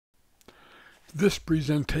This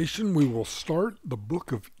presentation, we will start the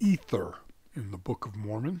Book of Ether in the Book of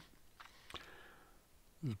Mormon.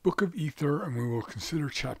 The Book of Ether, and we will consider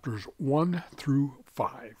chapters 1 through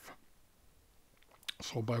 5.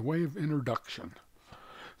 So by way of introduction,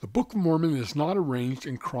 the Book of Mormon is not arranged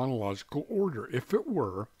in chronological order. If it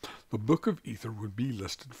were, the Book of Ether would be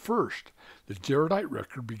listed first. The Jaredite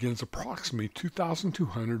record begins approximately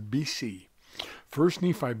 2200 BC. First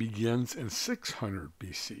Nephi begins in 600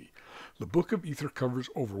 BC. The Book of Ether covers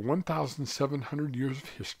over 1,700 years of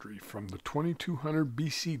history, from the 2200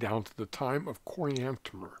 BC down to the time of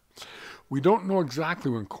Moriancumer. We don't know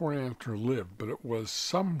exactly when Moriancumer lived, but it was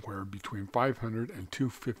somewhere between 500 and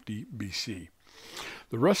 250 BC.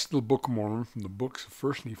 The rest of the Book of Mormon, from the books of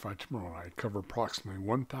 1st Nephi to Moroni, cover approximately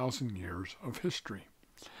 1,000 years of history.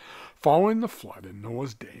 Following the flood in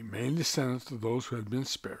Noah's day, many descendants of those who had been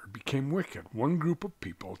spared became wicked. One group of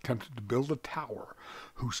people attempted to build a tower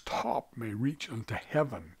whose top may reach unto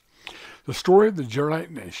heaven. The story of the Jaredite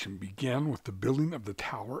nation began with the building of the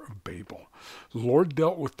Tower of Babel. The Lord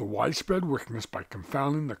dealt with the widespread wickedness by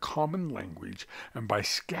confounding the common language and by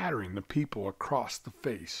scattering the people across the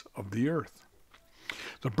face of the earth.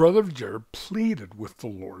 The brother of Jared pleaded with the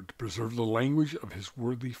Lord to preserve the language of his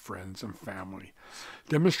worthy friends and family.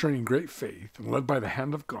 Demonstrating great faith and led by the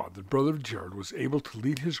hand of God, the brother of Jared was able to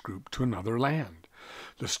lead his group to another land.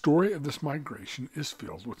 The story of this migration is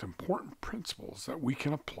filled with important principles that we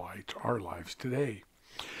can apply to our lives today.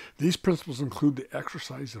 These principles include the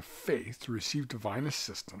exercise of faith to receive divine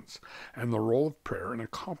assistance and the role of prayer in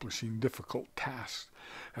accomplishing difficult tasks.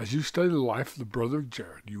 As you study the life of the brother of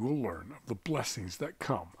Jared, you will learn of the blessings that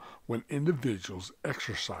come when individuals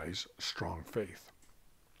exercise strong faith.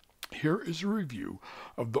 Here is a review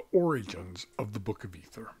of the origins of the Book of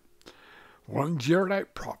Ether. One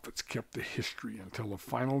Jaredite prophets kept the history until the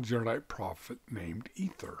final Jaredite prophet named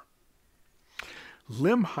Ether.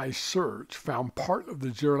 Limhi's search found part of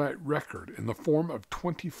the Jaredite record in the form of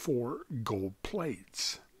 24 gold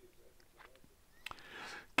plates.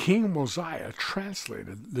 King Mosiah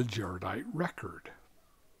translated the Jaredite record.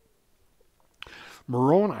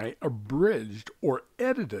 Moroni abridged or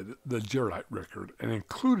edited the Jaredite record and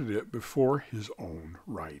included it before his own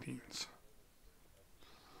writings.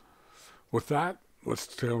 With that,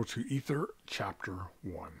 let's go to Ether chapter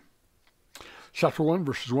 1. Chapter 1,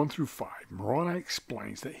 verses 1 through 5, Moroni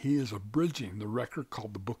explains that he is abridging the record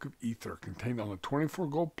called the Book of Ether, contained on the 24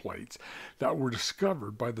 gold plates that were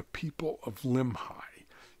discovered by the people of Limhi.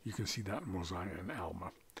 You can see that in Mosiah and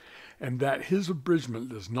Alma. And that his abridgment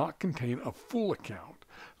does not contain a full account.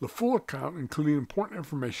 The full account, including important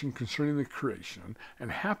information concerning the creation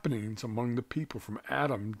and happenings among the people from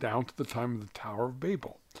Adam down to the time of the Tower of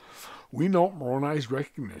Babel. We note Moroni's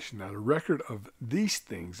recognition that a record of these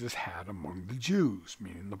things is had among the Jews,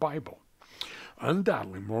 meaning the Bible.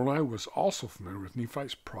 Undoubtedly, Moroni was also familiar with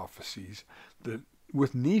Nephi's prophecies that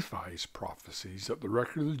the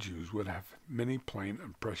record of the Jews would have many plain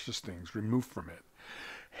and precious things removed from it.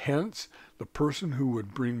 Hence, the person who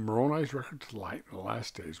would bring Moroni's record to light in the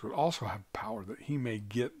last days would also have power that he may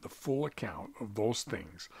get the full account of those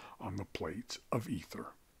things on the plates of Ether.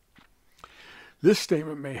 This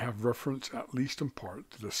statement may have reference, at least in part,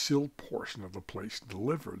 to the sealed portion of the plates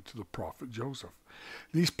delivered to the prophet Joseph.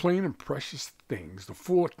 These plain and precious things, the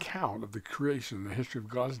full account of the creation and the history of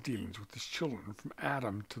God's dealings with his children from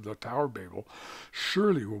Adam to the Tower of Babel,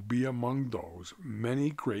 surely will be among those many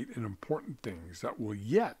great and important things that will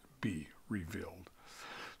yet be revealed.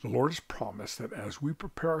 The Lord has promised that as we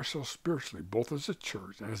prepare ourselves spiritually, both as a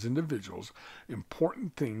church and as individuals,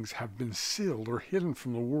 important things have been sealed or hidden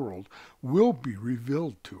from the world will be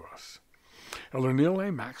revealed to us. Elder Neil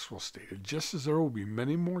A. Maxwell stated, just as there will be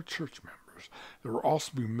many more church members, there will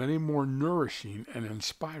also be many more nourishing and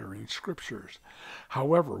inspiring scriptures.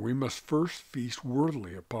 However, we must first feast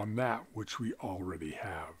worthily upon that which we already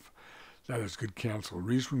have. That is good counsel. The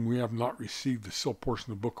reason we have not received the sealed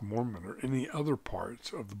portion of the Book of Mormon or any other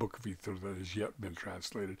parts of the Book of Ether that has yet been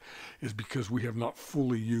translated is because we have not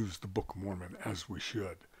fully used the Book of Mormon as we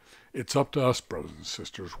should. It's up to us, brothers and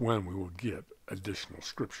sisters, when we will get additional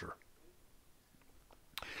scripture.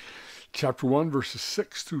 Chapter 1, verses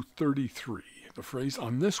 6 through 33. The phrase,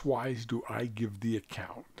 "On this wise do I give thee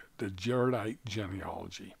account," the Jaredite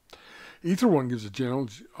genealogy. Ether 1 gives a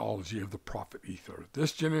genealogy of the prophet Ether.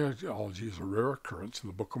 This genealogy is a rare occurrence in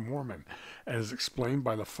the Book of Mormon and is explained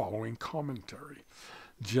by the following commentary.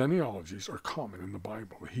 Genealogies are common in the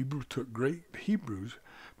Bible. The Hebrews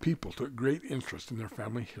people took great interest in their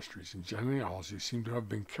family histories, and genealogies seem to have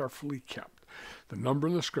been carefully kept. The number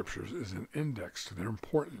in the scriptures is an index to their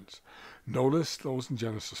importance. Notice those in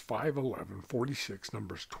Genesis 5:11, 46,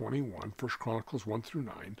 Numbers 21, 1 Chronicles 1 through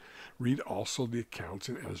 9. Read also the accounts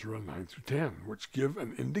in Ezra 9 through 10, which give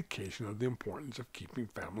an indication of the importance of keeping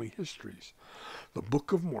family histories. The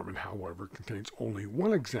Book of Mormon, however, contains only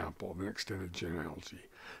one example of an extended genealogy,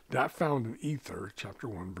 that found in Ether, chapter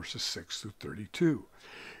 1, verses 6 through 32.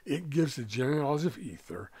 It gives the genealogy of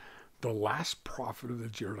Ether, the last prophet of the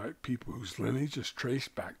Jaredite people, whose lineage is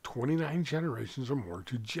traced back 29 generations or more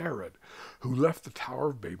to Jared, who left the Tower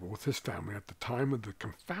of Babel with his family at the time of the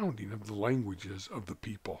confounding of the languages of the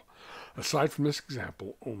people. Aside from this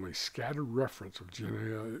example, only scattered reference of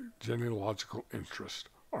genealogical interest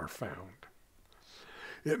are found.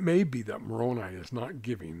 It may be that Moroni is not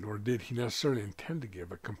giving, nor did he necessarily intend to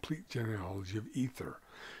give, a complete genealogy of Ether.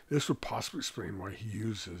 This would possibly explain why he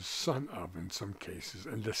uses son of in some cases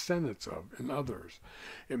and descendants of in others.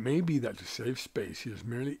 It may be that to save space he is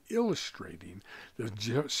merely illustrating the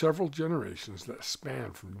several generations that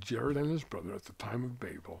span from Jared and his brother at the time of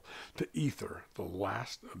Babel to Ether, the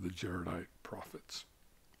last of the Jaredite prophets.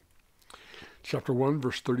 Chapter 1,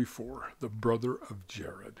 verse 34, the brother of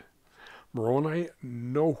Jared. Moroni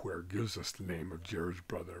nowhere gives us the name of Jared's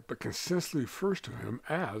brother, but consistently refers to him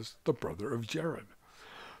as the brother of Jared.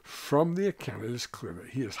 From the account, it is clear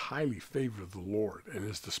that he is highly favored of the Lord and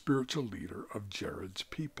is the spiritual leader of Jared's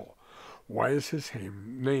people. Why is his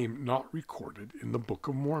name not recorded in the Book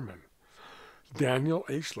of Mormon? Daniel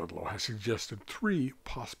H. Ludlow has suggested three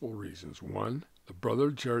possible reasons. One, the brother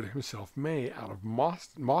Jared himself may, out of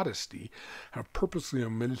modesty, have purposely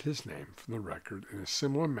omitted his name from the record in a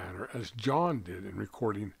similar manner as John did in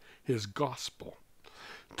recording his gospel.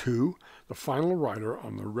 Two, the final writer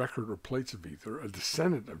on the record or plates of Ether, a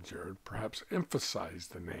descendant of Jared, perhaps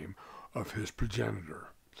emphasized the name of his progenitor.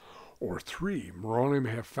 Or three, Moroni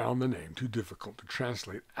may have found the name too difficult to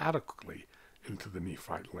translate adequately into the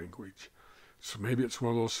Nephite language. So maybe it's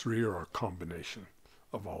one of those three or a combination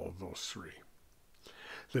of all of those three.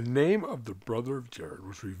 The name of the brother of Jared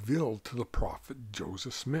was revealed to the prophet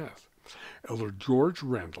Joseph Smith. Elder George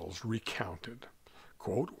Reynolds recounted,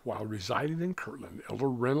 quote, while residing in Kirtland, Elder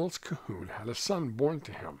Reynolds Cahoon had a son born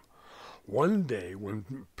to him. One day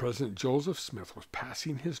when President Joseph Smith was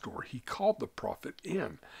passing his door, he called the prophet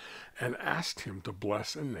in and asked him to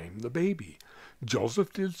bless and name the baby.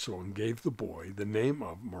 Joseph did so and gave the boy the name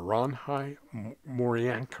of Mahonri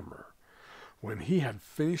Moriancumer. When he had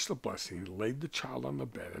finished the blessing, he laid the child on the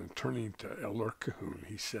bed, and turning to Elder Cahoon,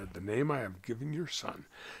 he said, the name I have given your son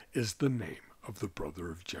is the name of the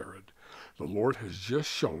brother of Jared. The Lord has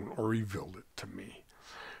just shown or revealed it to me.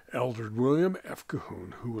 Elder William F.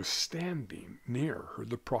 Cahoon, who was standing near,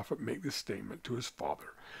 heard the prophet make this statement to his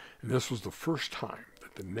father, and this was the first time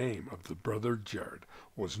that the name of the brother Jared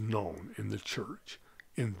was known in the church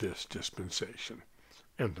in this dispensation.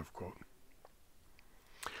 End of quote.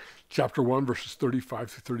 Chapter 1, verses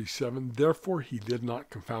 35 through 37, therefore he did not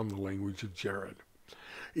confound the language of Jared.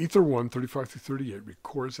 Ether 1, 35 through 38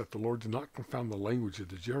 records that the Lord did not confound the language of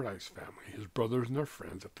the Jaredite family, his brothers and their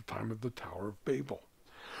friends, at the time of the Tower of Babel.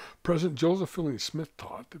 President Joseph Fielding Smith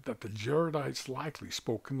taught that the Jaredites likely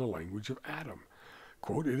spoke in the language of Adam.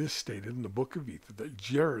 Quote, it is stated in the book of Ether that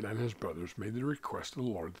Jared and his brothers made the request of the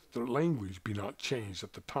Lord that their language be not changed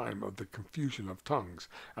at the time of the confusion of tongues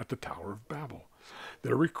at the Tower of Babel.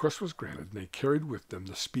 Their request was granted, and they carried with them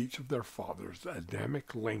the speech of their fathers, the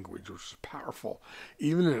Adamic language, which was powerful,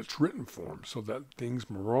 even in its written form, so that things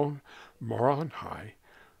Mahonri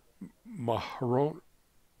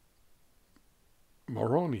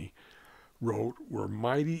wrote were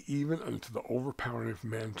mighty even unto the overpowering of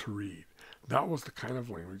man to read. That was the kind of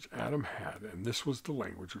language Adam had, and this was the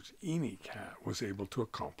language which Enoch was able to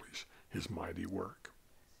accomplish his mighty work.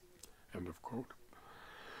 End of quote.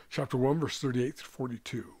 Chapter 1, verse 38 through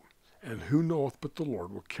 42. And who knoweth but the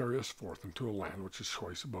Lord will carry us forth into a land which is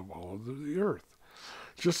choice above all of the earth?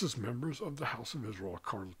 Just as members of the house of Israel are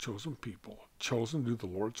called a chosen people, chosen to do the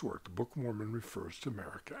Lord's work, the Book of Mormon refers to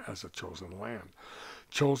America as a chosen land,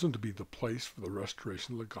 chosen to be the place for the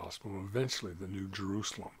restoration of the gospel and eventually the New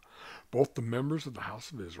Jerusalem. Both the members of the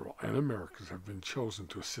house of Israel and Americans have been chosen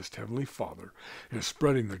to assist Heavenly Father in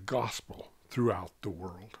spreading the gospel throughout the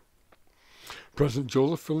world. President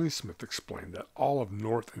Joseph Fielding Smith explained that all of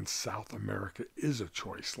North and South America is a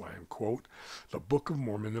choice land. Quote, the Book of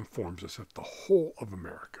Mormon informs us that the whole of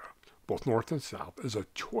America, both North and South, is a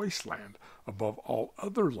choice land above all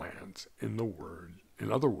other lands in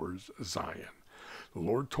other words, Zion. The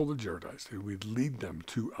Lord told the Jaredites that he would lead them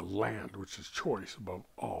to a land which is choice above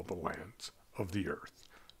all the lands of the earth.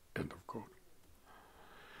 End of quote.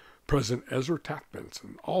 President Ezra Taft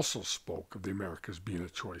Benson also spoke of the Americas being a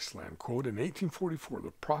choice land. Quote, in 1844,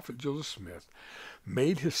 the prophet Joseph Smith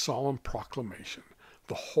made his solemn proclamation,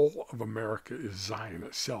 "The whole of America is Zion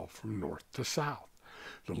itself from north to south."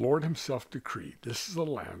 The Lord himself decreed, "This is a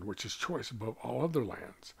land which is choice above all other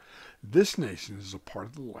lands. This nation is a part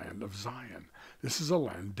of the land of Zion. This is a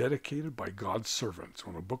land dedicated by God's servants.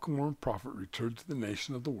 When a Book of Mormon prophet returned to the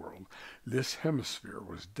nation of the world, this hemisphere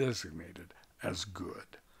was designated as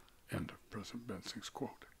good." End of President Benson's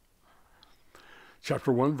quote. Chapter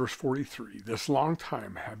 1, verse 43, "This long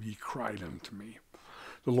time have ye cried unto me."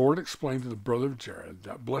 The Lord explained to the brother of Jared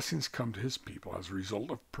that blessings come to his people as a result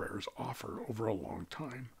of prayers offered over a long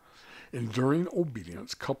time. Enduring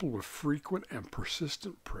obedience coupled with frequent and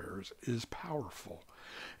persistent prayers is powerful.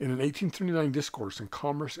 In an 1839 discourse in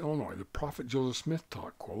Commerce, Illinois, the prophet Joseph Smith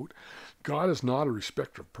taught, quote, "God is not a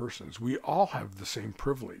respecter of persons. We all have the same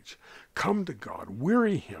privilege. Come to God,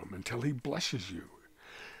 weary him until he blesses you.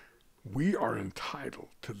 We are entitled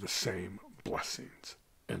to the same blessings."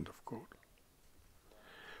 End of quote.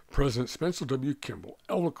 President Spencer W. Kimball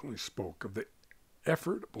eloquently spoke of the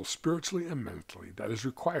effort, both spiritually and mentally, that is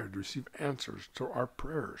required to receive answers to our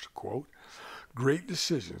prayers. Quote, "Great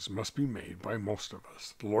decisions must be made by most of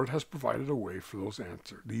us. The Lord has provided a way for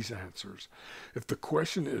these answers. If the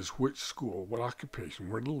question is which school, what occupation,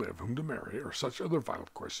 where to live, whom to marry, or such other vital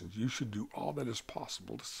questions, you should do all that is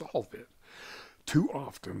possible to solve it. Too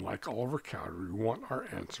often, like Oliver Cowdery, we want our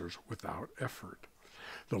answers without effort.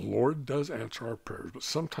 The Lord does answer our prayers, but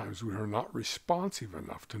sometimes we are not responsive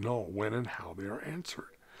enough to know when and how they are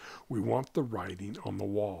answered. We want the writing on the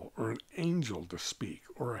wall, or an angel to speak,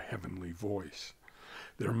 or a heavenly voice.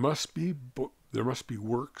 There must be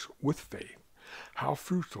works with faith. How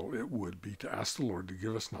fruitful it would be to ask the Lord to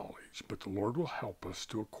give us knowledge, but the Lord will help us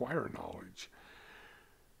to acquire knowledge,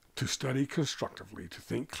 to study constructively, to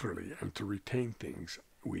think clearly, and to retain things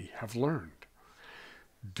we have learned.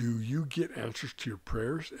 Do you get answers to your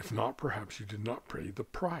prayers? If not, perhaps you did not pay the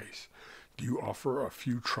price. Do you offer a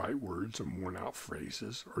few trite words and worn-out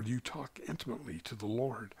phrases, or do you talk intimately to the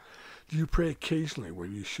Lord? Do you pray occasionally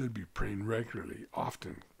when you should be praying regularly,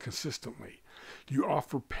 often, consistently? Do you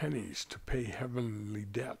offer pennies to pay heavenly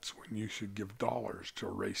debts when you should give dollars to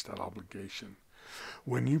erase that obligation?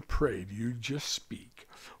 When you pray, do you just speak,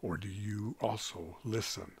 or do you also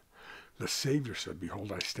listen? The Savior said,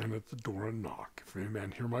 "Behold, I stand at the door and knock. If any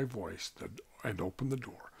man hear my voice and open the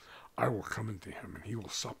door, I will come into him, and he will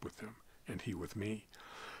sup with him, and he with me."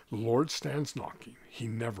 The Lord stands knocking. He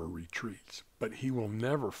never retreats, but he will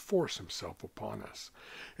never force himself upon us.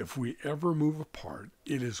 If we ever move apart,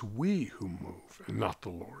 it is we who move, and not the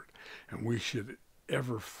Lord. And we should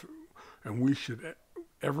ever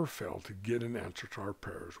fail to get an answer to our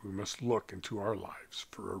prayers, we must look into our lives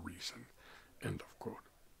for a reason. End of quote.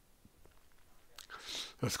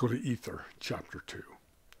 Let's go to Ether, chapter 2.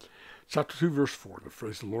 Chapter 2, verse 4, the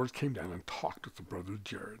phrase, "The Lord came down and talked with the brother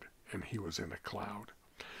Jared, and he was in a cloud."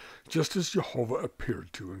 Just as Jehovah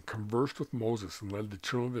appeared to and conversed with Moses and led the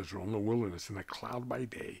children of Israel in the wilderness in a cloud by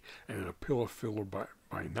day and in a pillar of fire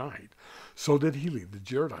by night, so did he lead the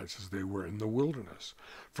Jaredites as they were in the wilderness.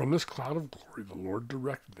 From this cloud of glory the Lord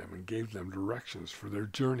directed them and gave them directions for their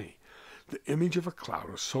journey. The image of a cloud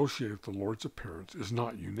associated with the Lord's appearance is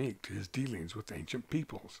not unique to his dealings with ancient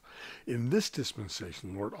peoples. In this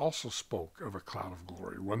dispensation, the Lord also spoke of a cloud of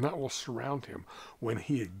glory, one that will surround him when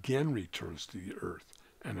he again returns to the earth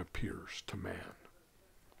and appears to man.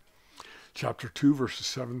 Chapter 2, verses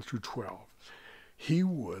 7 through 12. He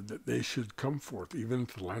would that they should come forth even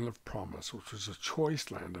into the land of promise, which was a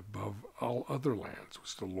choice land above all other lands,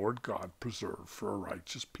 which the Lord God preserved for a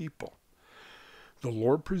righteous people. The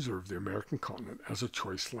Lord preserved the American continent as a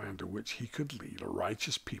choice land to which he could lead a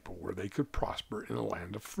righteous people where they could prosper in a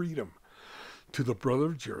land of freedom. To the brother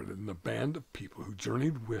of Jared and the band of people who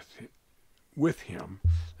journeyed with him,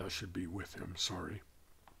 that should be with him, sorry.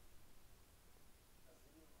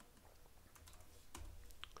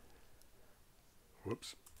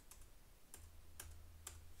 Whoops.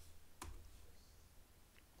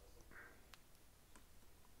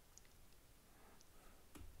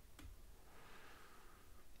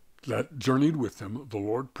 That journeyed with him, the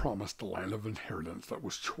Lord promised a land of inheritance that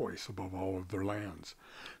was choice above all other lands.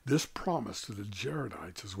 This promise to the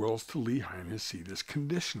Jaredites as well as to Lehi and his seed is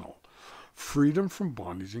conditional. Freedom from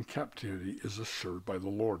bondage and captivity is assured by the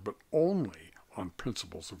Lord, but only on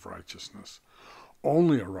principles of righteousness.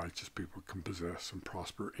 Only a righteous people can possess and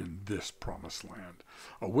prosper in this promised land.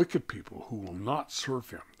 A wicked people who will not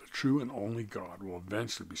serve him, the true and only God, will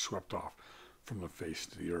eventually be swept off from the face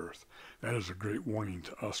of the earth. That is a great warning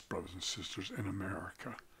to us, brothers and sisters, in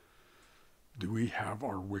America. Do we have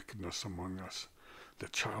our wickedness among us? The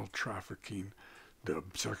child trafficking, the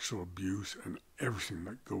sexual abuse, and everything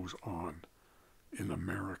that goes on in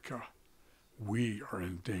America. We are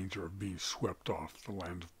in danger of being swept off the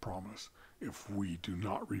land of promise if we do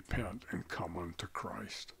not repent and come unto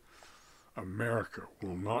Christ. America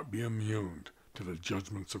will not be immune to the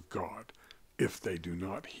judgments of God if they do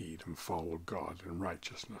not heed and follow God in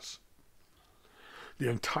righteousness. The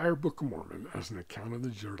entire Book of Mormon, as an account of the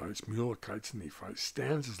Jaredites, Mulekites, and Nephites,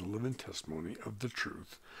 stands as a living testimony of the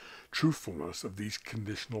truthfulness of these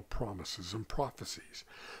conditional promises and prophecies.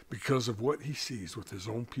 Because of what he sees with his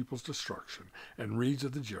own people's destruction and reads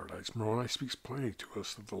of the Jaredites, Moroni speaks plainly to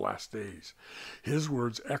us of the last days. His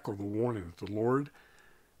words echo the warning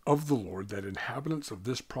of the Lord that inhabitants of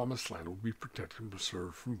this promised land will be protected and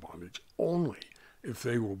preserved from bondage only if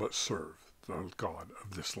they will but serve the God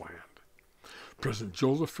of this land. President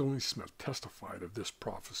Joseph Fielding Smith testified of this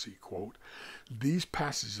prophecy, quote, "These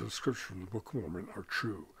passages of Scripture from the Book of Mormon are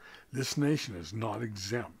true. This nation is not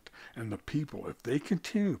exempt, and the people, if they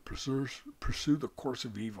continue to pursue the course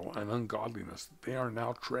of evil and ungodliness that they are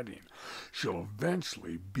now treading, shall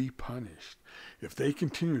eventually be punished. If they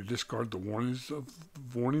continue to discard the warning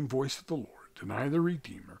voice of the Lord, deny the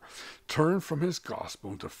Redeemer, turn from his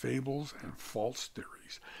gospel into fables and false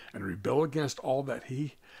theories, and rebel against all that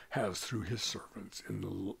he has through his servants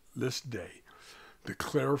in this day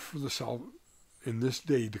declared for the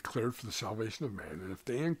salvation of man, and if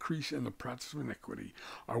they increase in the practice of iniquity,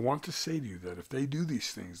 I want to say to you that if they do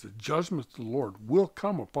these things, the judgment of the Lord will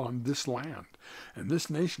come upon this land, and this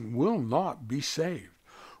nation will not be saved.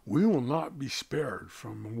 We will not be spared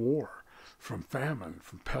from war, from famine,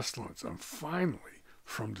 from pestilence, and finally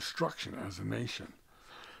from destruction as a nation.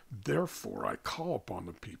 Therefore, I call upon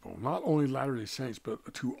the people, not only Latter-day Saints,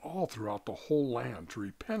 but to all throughout the whole land, to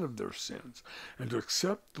repent of their sins and to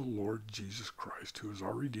accept the Lord Jesus Christ, who is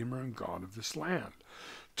our Redeemer and God of this land.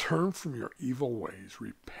 Turn from your evil ways,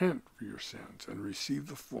 repent for your sins, and receive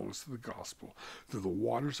the fullness of the gospel through the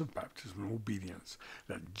waters of baptism and obedience,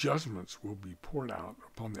 that judgments will be poured out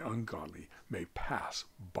upon the ungodly may pass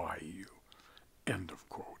by you." End of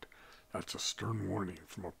quote. That's a stern warning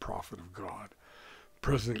from a prophet of God.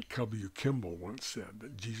 President W. Kimball once said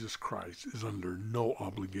that Jesus Christ is under no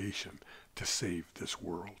obligation to save this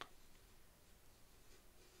world.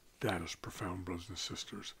 That is profound, brothers and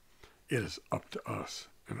sisters. It is up to us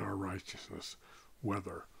and our righteousness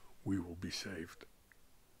whether we will be saved.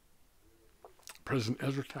 President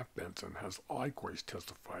Ezra Taft Benson has likewise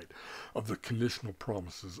testified of the conditional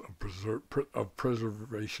promises of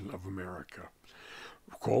preservation of America.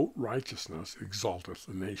 Quote, "Righteousness exalteth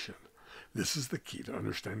the nation. This is the key to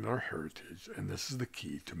understanding our heritage, and this is the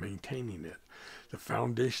key to maintaining it. The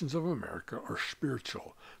foundations of America are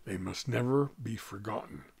spiritual. They must never be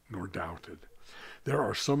forgotten nor doubted. There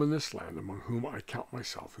are some in this land, among whom I count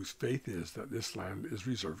myself, whose faith is that this land is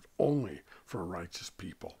reserved only for a righteous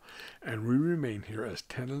people, and we remain here as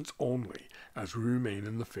tenants only, as we remain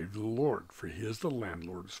in the favor of the Lord, for he is the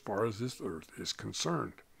landlord as far as this earth is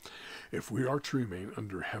concerned. If we are to remain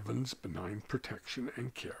under heaven's benign protection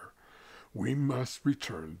and care, we must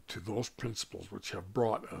return to those principles which have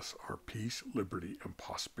brought us our peace, liberty, and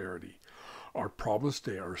prosperity. Our problems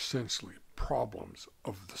today are essentially problems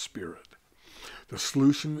of the Spirit. The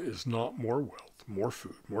solution is not more wealth, more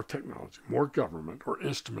food, more technology, more government, or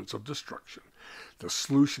instruments of destruction. The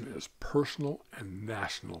solution is personal and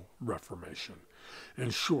national reformation.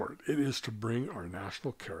 In short, it is to bring our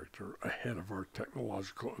national character ahead of our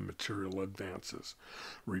technological and material advances.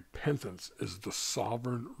 Repentance is the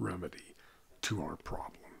sovereign remedy to our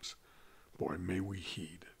problems. Boy, may we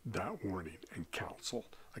heed that warning and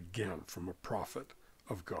counsel, again from a prophet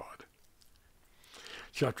of God.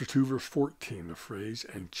 Chapter 2, verse 14, the phrase,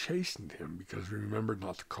 "and chastened him because he remembered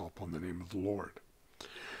not to call upon the name of the Lord."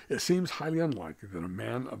 It seems highly unlikely that a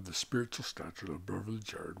man of the spiritual stature of Brother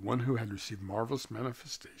Jared, one who had received marvelous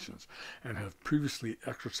manifestations and had previously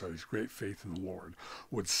exercised great faith in the Lord,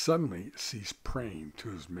 would suddenly cease praying to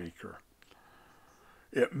his Maker.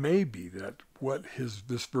 It may be that what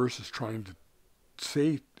this verse is trying to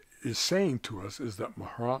saying to us is that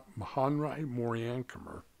Mahonri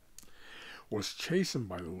Moriancumer was chastened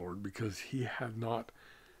by the Lord because he had,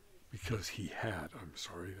 because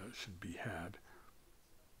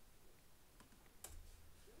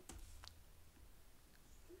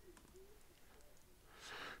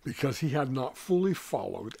he had not fully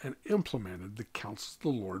followed and implemented the counsels the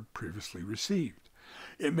Lord previously received.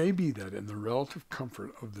 It may be that in the relative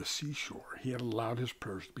comfort of the seashore, he had allowed his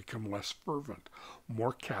prayers to become less fervent,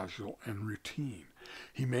 more casual and routine,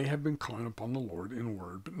 He may have been calling upon the Lord in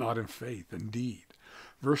word, but not in faith and deed.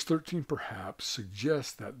 Verse 13 perhaps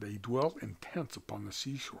suggests that they dwelt in tents upon the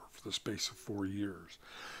seashore for the space of 4 years.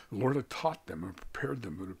 The Lord had taught them and prepared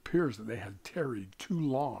them, but it appears that they had tarried too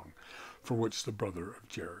long, for which the brother of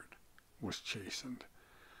Jared was chastened.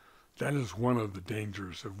 That is one of the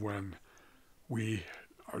dangers of when we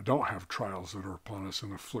don't have trials that are upon us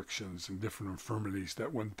and afflictions and different infirmities,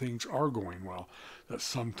 that when things are going well, that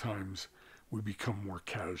sometimes we become more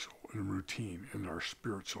casual and routine in our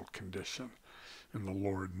spiritual condition, and the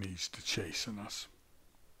Lord needs to chasten us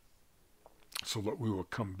so that we will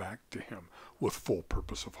come back to him with full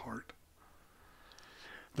purpose of heart.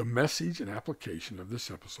 The message and application of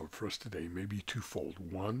this episode for us today may be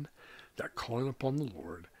twofold. One, that calling upon the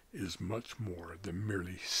Lord is much more than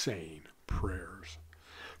merely saying prayers.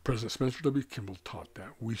 President Spencer W. Kimball taught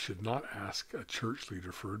that we should not ask a church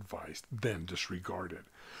leader for advice, then disregard it.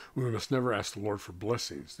 We must never ask the Lord for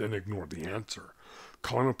blessings, then ignore the answer.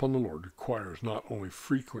 Calling upon the Lord requires not only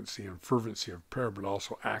frequency and fervency of prayer, but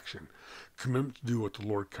also action, commitment to do what the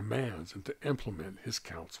Lord commands, and to implement his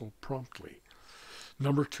counsel promptly.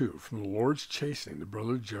 Number 2, from the Lord's chastening the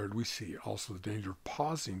brother Jared, we see also the danger of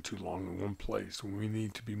pausing too long in one place when we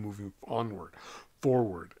need to be moving onward,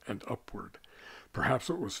 forward, and upward. Perhaps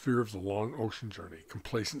it was fear of the long ocean journey,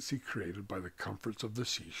 complacency created by the comforts of the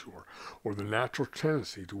seashore, or the natural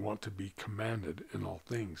tendency to want to be commanded in all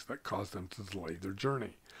things that caused them to delay their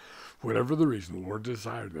journey. Whatever the reason, the Lord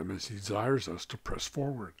desired them as he desires us to press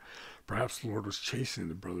forward. Perhaps the Lord was chastening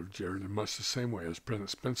the brother of Jared in much the same way as President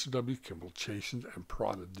Spencer W. Kimball chastened and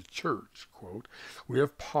prodded the church. Quote, "We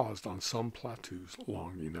have paused on some plateaus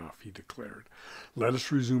long enough," he declared. "Let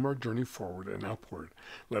us resume our journey forward and upward.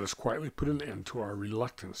 Let us quietly put an end to our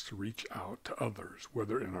reluctance to reach out to others,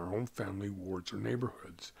 whether in our own family, wards, or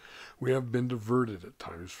neighborhoods. We have been diverted at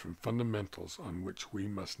times from fundamentals on which we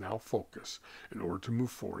must now focus in order to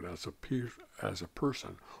move forward as a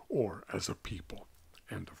person or as a people."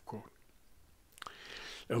 End of quote.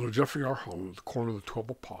 Elder Jeffrey R. Holland, the corner of the 12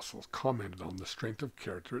 Apostles, commented on the strength of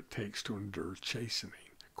character it takes to endure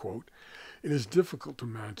chastening. Quote, "It is difficult to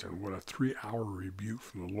imagine what a 3-hour rebuke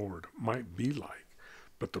from the Lord might be like,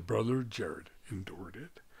 but the brother Jared endured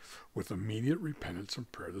it. With immediate repentance and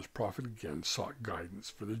prayer, this prophet again sought guidance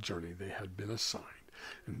for the journey they had been assigned,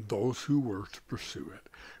 and those who were to pursue it.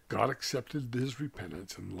 God accepted his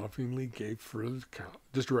repentance and lovingly gave further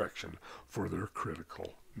direction for their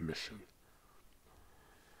critical mission."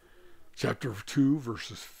 Chapter 2,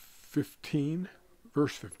 verse 15,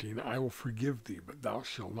 "I will forgive thee, but thou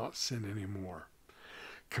shalt not sin any more."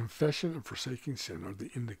 Confession and forsaking sin are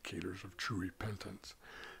the indicators of true repentance.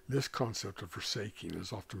 This concept of forsaking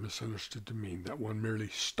is often misunderstood to mean that one merely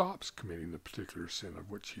stops committing the particular sin of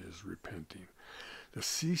which he is repenting. The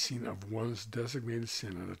ceasing of one's designated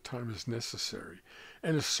sin at a time is necessary,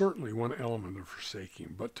 and is certainly one element of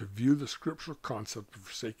forsaking, but to view the scriptural concept of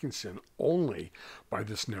forsaking sin only by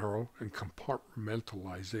this narrow and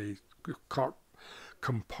compartmentalized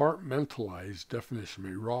definition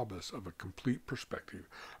may rob us of a complete perspective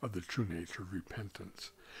of the true nature of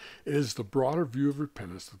repentance. It is the broader view of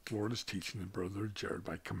repentance that the Lord is teaching the brother Jared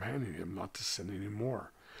by commanding him not to sin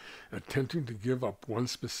anymore. Attempting to give up one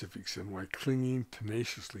specific sin while clinging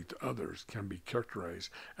tenaciously to others can be characterized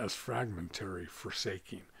as fragmentary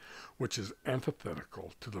forsaking, which is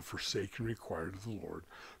antithetical to the forsaking required of the Lord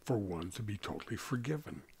for one to be totally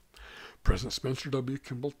forgiven. President Spencer W.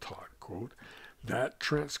 Kimball taught, quote, "That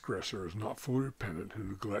transgressor is not fully repentant who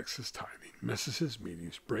neglects his tithing, misses his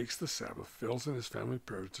meetings, breaks the Sabbath, fails in his family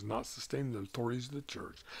prayers, does not sustain the authorities of the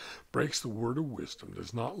church, breaks the word of wisdom,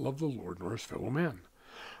 does not love the Lord nor his fellow men.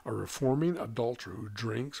 A reforming adulterer who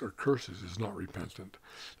drinks or curses is not repentant.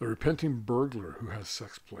 The repenting burglar who has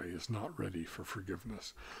sex play is not ready for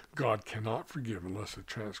forgiveness. God cannot forgive unless a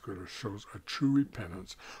transgressor shows a true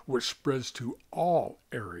repentance which spreads to all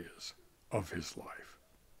areas of his life."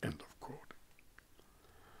 End of quote.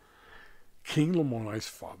 King Lamoni's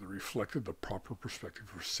father reflected the proper perspective of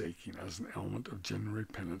forsaking as an element of genuine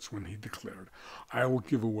repentance when he declared, "I will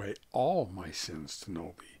give away all my sins to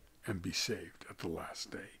know thee, and be saved at the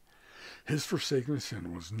last day." His forsaking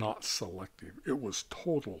sin was not selective. It was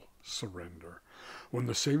total surrender. When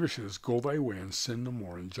the Savior says, "Go thy way and sin no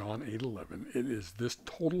more," in John 8:11, it is this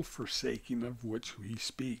total forsaking of which he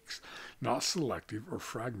speaks, not selective or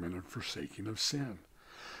fragmented forsaking of sin.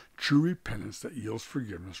 True repentance that yields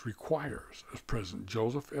forgiveness requires, as President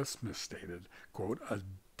Joseph S. Smith stated, quote, "a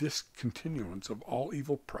discontinuance of all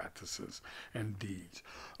evil practices and deeds,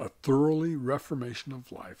 a thoroughly reformation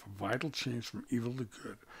of life, a vital change from evil to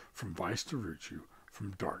good, from vice to virtue,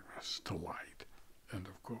 from darkness to light." End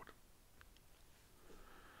of quote.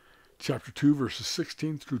 Chapter 2, verses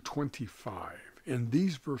 16 through 25. In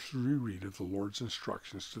these verses we read of the Lord's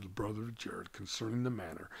instructions to the brother of Jared concerning the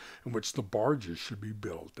manner in which the barges should be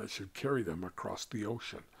built that should carry them across the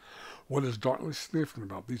ocean. What is darkly significant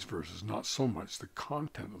about these verses is not so much the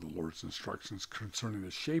content of the Lord's instructions concerning the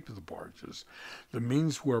shape of the barges, the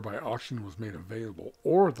means whereby oxygen was made available,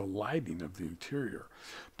 or the lighting of the interior,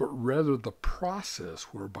 but rather the process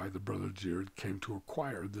whereby the brother Jared came to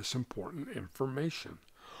acquire this important information.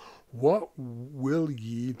 What will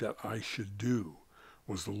ye that I should do?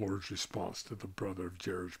 Was the Lord's response to the brother of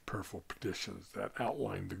Jared's prayerful petitions that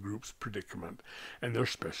outlined the group's predicament and their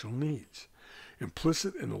special needs.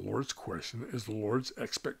 Implicit in the Lord's question is the Lord's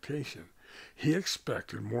expectation. He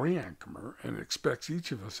expected Moriancumer, and expects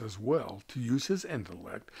each of us as well, to use his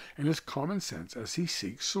intellect and his common sense as he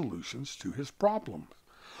seeks solutions to his problems.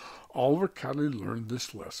 Oliver Cowdery learned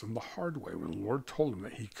this lesson the hard way when the Lord told him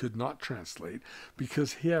that he could not translate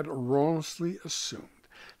because he had erroneously assumed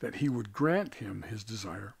that he would grant him his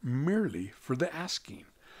desire merely for the asking.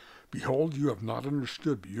 Behold, you have not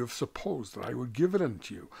understood, but you have supposed that I would give it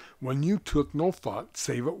unto you, when you took no thought,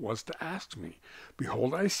 save it was to ask me.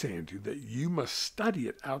 Behold, I say unto you, that you must study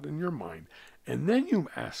it out in your mind, and then you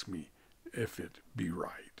ask me if it be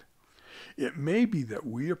right. It may be that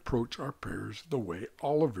we approach our prayers the way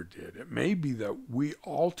Oliver did. It may be that we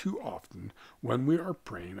all too often, when we are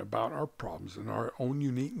praying about our problems and our own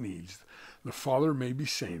unique needs, the Father may be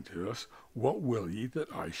saying to us, what will ye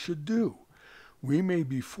that I should do? We may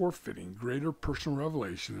be forfeiting greater personal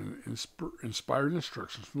revelation and inspired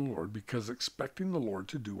instructions from the Lord because expecting the Lord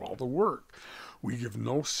to do all the work. We give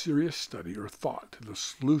no serious study or thought to the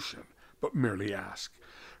solution, but merely ask.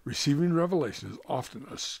 Receiving revelation is often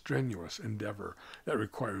a strenuous endeavor that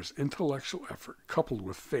requires intellectual effort coupled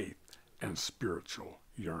with faith and spiritual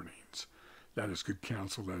yearnings. That is good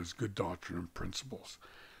counsel. That is good doctrine and principles.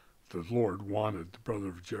 The Lord wanted the brother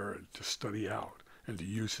of Jared to study out and to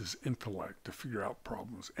use his intellect to figure out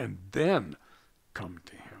problems and then come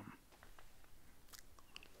to him.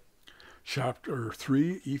 Chapter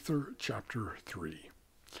 3, Ether, chapter 3.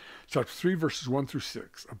 Chapter 3, verses 1 through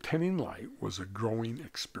 6. Obtaining light was a growing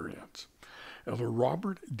experience. Elder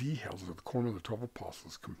Robert D. Hales of the Quorum of the 12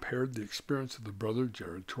 Apostles compared the experience of the brother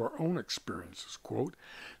Jared to our own experiences. Quote,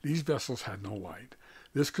 these vessels had no light.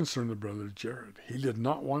 This concerned the brother Jared. He did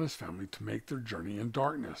not want his family to make their journey in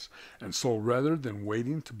darkness, and so rather than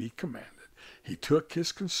waiting to be commanded, he took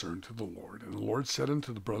his concern to the Lord. And the Lord said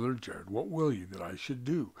unto the brother Jared, what will ye that I should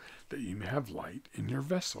do, that ye may have light in your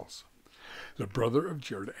vessels? The brother of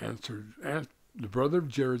Jared's answer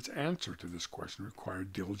to this question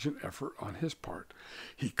required diligent effort on his part.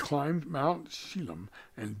 He climbed Mount Shelem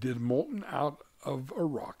and did molten out of a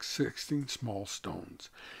rock 16 small stones.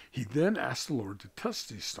 He then asked the Lord to touch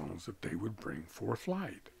these stones that they would bring forth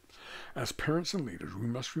light. As parents and leaders, we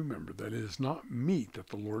must remember that it is not meet that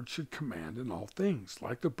the Lord should command in all things.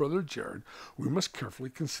 Like the brother Jared, we must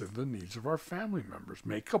carefully consider the needs of our family members,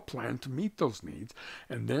 make a plan to meet those needs,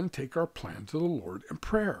 and then take our plan to the Lord in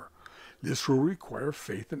prayer. This will require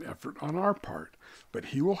faith and effort on our part, but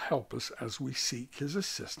he will help us as we seek his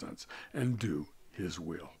assistance and do his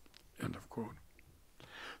will. End of quote.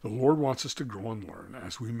 The Lord wants us to grow and learn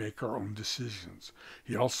as we make our own decisions.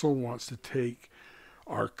 He also wants us to take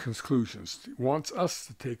our conclusions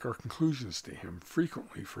to him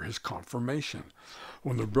frequently for his confirmation.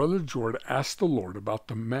 When the brother Jared asked the Lord about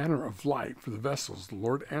the manner of light for the vessels, the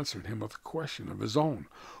Lord answered him with a question of his own.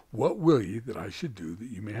 What will ye that I should do that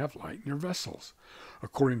you may have light in your vessels?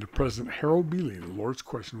 According to President Harold B. Lee, the Lord's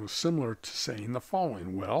question was similar to saying the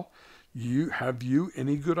following, well, have you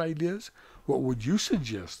any good ideas? What would you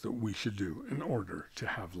suggest that we should do in order to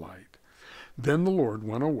have light? Then the Lord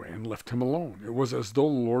went away and left him alone. It was as though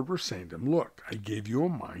the Lord were saying to him, look, I gave you a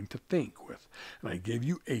mind to think with, and I gave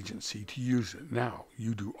you agency to use it. Now,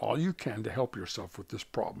 you do all you can to help yourself with this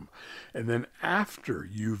problem. And then after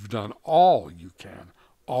you've done all you can,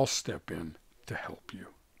 I'll step in to help you.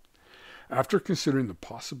 After considering the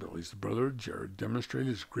possibilities, the brother of Jared demonstrated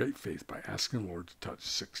his great faith by asking the Lord to touch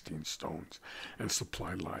 16 stones and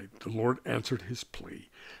supply light. The Lord answered his plea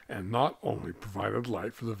and not only provided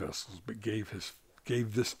light for the vessels, but gave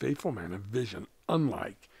this faithful man a vision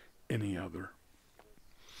unlike any other.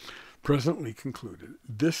 President Lee concluded,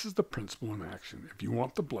 this is the principle in action. If you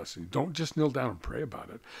want the blessing, don't just kneel down and pray about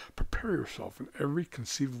it. Prepare yourself in every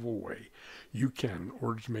conceivable way you can in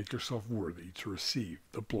order to make yourself worthy to receive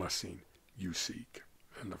the blessing you seek.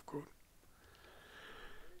 End of quote.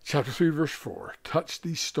 Chapter 3, verse 4. Touch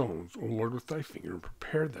these stones, O Lord, with thy finger, and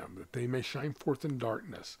prepare them, that they may shine forth in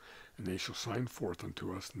darkness, and they shall shine forth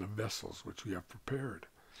unto us in the vessels which we have prepared.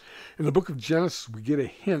 In the book of Genesis, we get a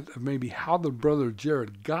hint of maybe how the brother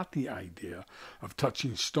Jared got the idea of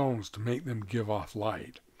touching stones to make them give off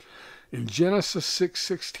light. In Genesis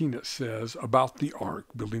 6:16 it says about the ark,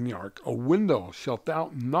 building the ark, a window shalt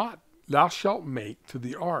thou shalt make to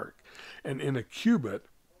the ark, and in a cubit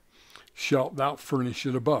shalt thou furnish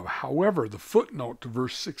it above. However, the footnote to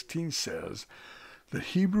verse 16 says, the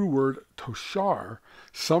Hebrew word toshar,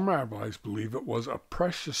 some rabbis believe it was a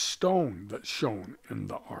precious stone that shone in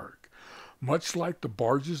the ark. Much like the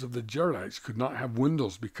barges of the Jaredites could not have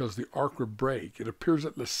windows because the ark would break, it appears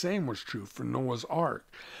that the same was true for Noah's ark.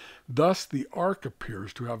 Thus, the ark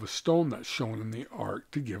appears to have a stone that shone in the ark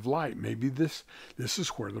to give light. Maybe this is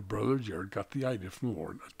where the brother Jared got the idea from the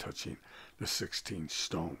Lord of touching the 16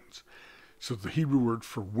 stones. So the Hebrew word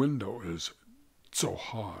for window is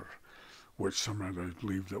tzohar, which some rabbis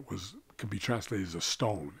believe that could be translated as a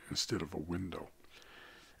stone instead of a window.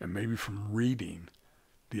 And maybe from reading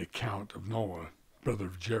the account of Noah, brother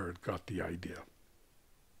of Jared got the idea.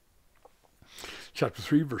 Chapter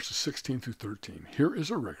 3, verses 16 through 13. Here is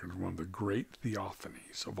a record of one of the great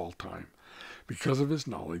theophanies of all time. Because of his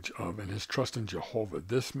knowledge of and his trust in Jehovah,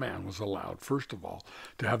 this man was allowed, first of all,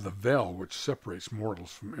 to have the veil which separates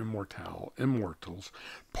mortals from immortals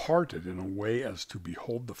parted in a way as to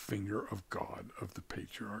behold the finger of God of the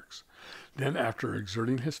patriarchs. Then, after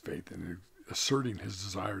exerting his faith and asserting his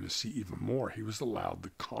desire to see even more, he was allowed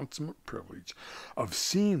the consummate privilege of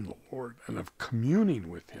seeing the Lord and of communing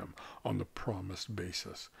with him on the promised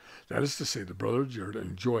basis. That is to say, the brother Jared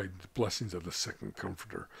enjoyed the blessings of the second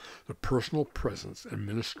comforter, the personal presence and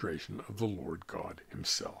ministration of the Lord God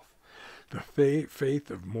himself. The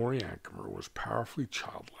faith of Moriancumer was powerfully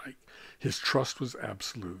childlike. His trust was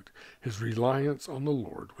absolute. His reliance on the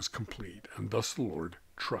Lord was complete, and thus the Lord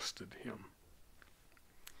trusted him.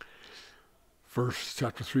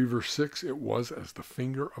 Chapter 3, verse 6, it was as the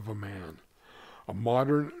finger of a man. A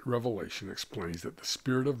modern revelation explains that the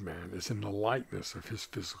spirit of man is in the likeness of his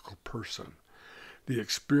physical person. The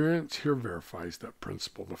experience here verifies that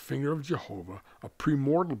principle. The finger of Jehovah, a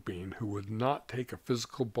premortal being who would not take a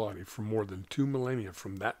physical body for more than 2 millennia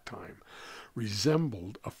from that time,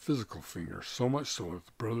 resembled a physical finger, so much so that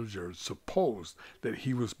the brother Jared supposed that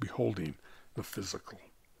he was beholding the physical.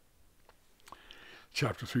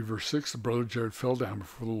 Chapter 3, verse 6, the brother Jared fell down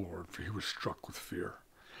before the Lord, for he was struck with fear.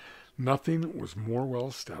 Nothing was more well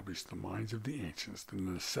established in the minds of the ancients than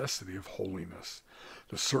the necessity of holiness,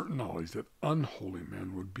 the certain knowledge that unholy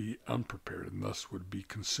men would be unprepared and thus would be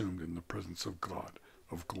consumed in the presence of God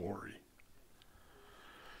of glory.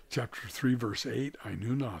 Chapter 3, verse 8, I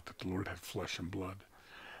knew not that the Lord had flesh and blood.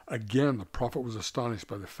 Again, the prophet was astonished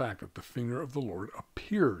by the fact that the finger of the Lord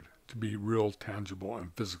appeared to be real, tangible,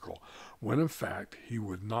 and physical, when in fact he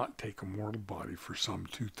would not take a mortal body for some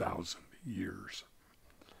 2,000 years.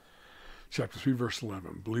 Chapter 3, verse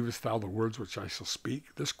 11, believest thou the words which I shall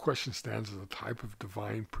speak? This question stands as a type of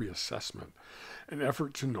divine pre-assessment, an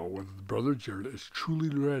effort to know whether the brother Jared is truly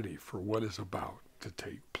ready for what is about to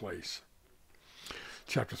take place.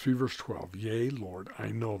 Chapter 3, verse 12, yea, Lord, I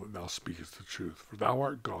know that thou speakest the truth, for thou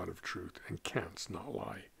art God of truth, and canst not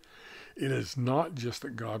lie. It is not just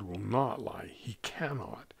that God will not lie, he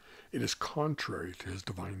cannot. It is contrary to his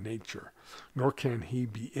divine nature, nor can he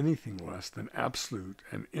be anything less than absolute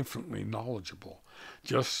and infinitely knowledgeable,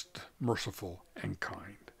 just, merciful, and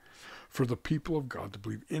kind. For the people of God to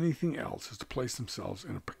believe anything else is to place themselves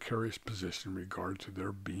in a precarious position in regard to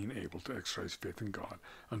their being able to exercise faith in God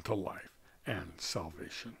unto life and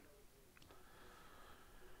salvation.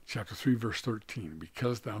 Chapter 3, verse 13,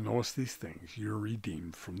 because thou knowest these things, you are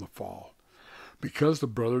redeemed from the fall. Because the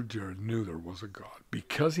brother Jared knew there was a God,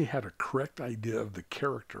 because he had a correct idea of the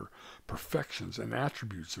character, perfections, and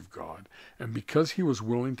attributes of God, and because he was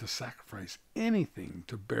willing to sacrifice anything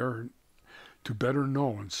to better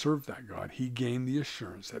know and serve that God, he gained the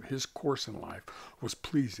assurance that his course in life was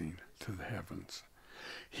pleasing to the heavens.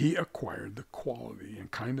 He acquired the quality and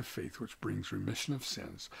kind of faith which brings remission of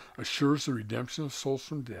sins, assures the redemption of souls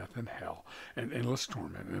from death and hell and endless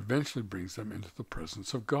torment, and eventually brings them into the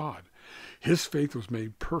presence of God. His faith was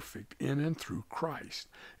made perfect in and through Christ.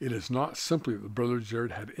 It is not simply that the brother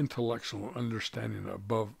Jared had intellectual understanding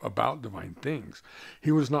about divine things.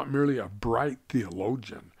 He was not merely a bright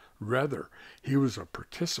theologian. Rather, he was a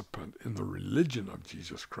participant in the religion of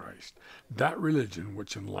Jesus Christ, that religion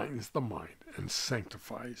which enlightens the mind and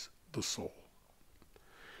sanctifies the soul.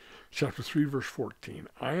 Chapter 3, verse 14,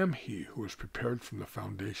 I am he who was prepared from the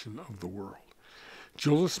foundation of the world.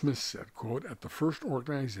 Joseph Smith said, quote, "At the first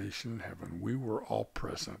organization in heaven, we were all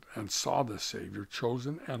present and saw the Savior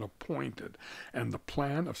chosen and appointed, and the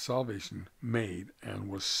plan of salvation made and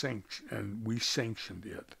we sanctioned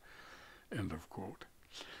it." End of quote.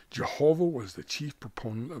 Jehovah was the chief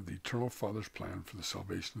proponent of the Eternal Father's plan for the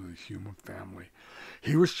salvation of the human family.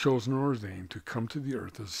 He was chosen and ordained to come to the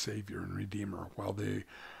earth as Savior and Redeemer, while the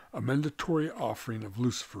amendatory offering of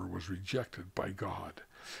Lucifer was rejected by God.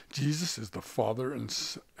 Jesus is the Father and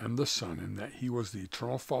the Son in that he was the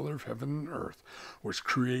eternal Father of heaven and earth, which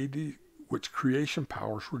creation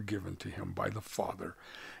powers were given to him by the Father.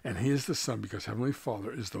 And he is the Son because Heavenly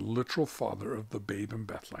Father is the literal father of the babe in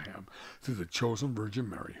Bethlehem through the chosen Virgin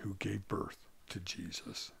Mary who gave birth to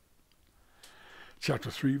Jesus.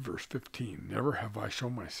 Chapter 3, verse 15, "Never have I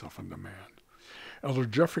shown myself unto man." Elder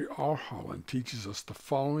Jeffrey R. Holland teaches us the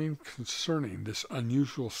following concerning this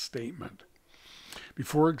unusual statement.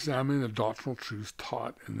 Before examining the doctrinal truths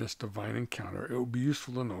taught in this divine encounter, it will be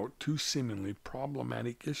useful to note two seemingly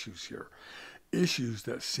problematic issues here, issues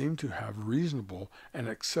that seem to have reasonable and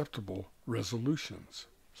acceptable resolutions.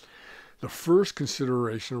 The first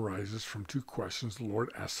consideration arises from two questions the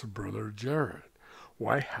Lord asked the brother Jared.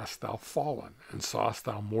 "Why hast thou fallen? And sawest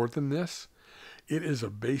thou more than this?" It is a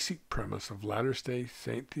basic premise of Latter-day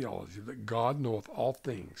Saint theology that God knoweth all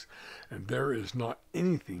things, and there is not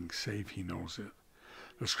anything save he knows it.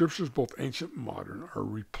 The scriptures, both ancient and modern, are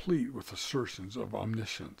replete with assertions of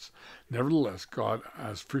omniscience. Nevertheless, God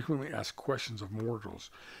has frequently asked questions of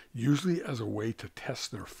mortals, usually as a way to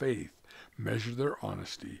test their faith, measure their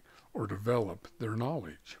honesty, or develop their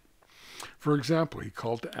knowledge. For example, he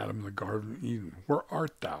called to Adam in the Garden of Eden, "Where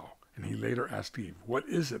art thou?" And he later asked Eve, "What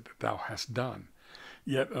is it that thou hast done?"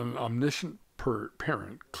 Yet an omniscient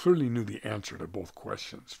parent clearly knew the answer to both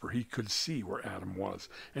questions, for he could see where Adam was,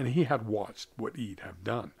 and he had watched what Eve had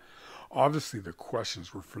done. Obviously, the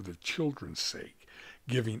questions were for the children's sake,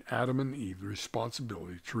 giving Adam and Eve the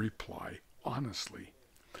responsibility to reply honestly.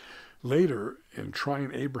 Later, in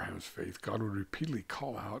trying Abraham's faith, God would repeatedly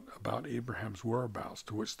call out about Abraham's whereabouts,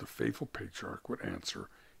 to which the faithful patriarch would answer,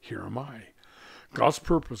 "Here am I." God's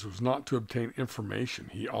purpose was not to obtain information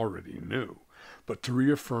he already knew, but to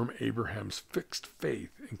reaffirm Abraham's fixed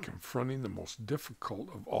faith in confronting the most difficult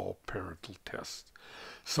of all parental tests.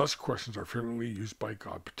 Such questions are frequently used by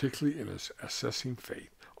God, particularly in assessing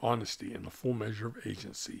faith, honesty, and the full measure of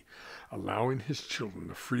agency, allowing his children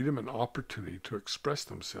the freedom and opportunity to express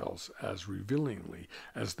themselves as revealingly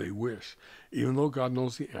as they wish, even though God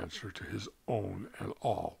knows the answer to his own and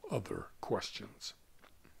all other questions.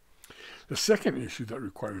 The second issue that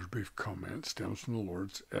requires brief comment stems from the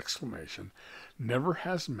Lord's exclamation, "Never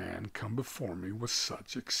has man come before me with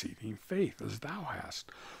such exceeding faith as thou hast,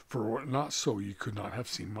 for were it not so ye could not have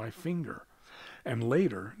seen my finger." And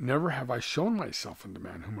later, "Never have I shown myself unto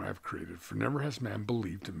man whom I have created, for never has man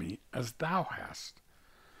believed in me as thou hast."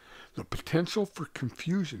 The potential for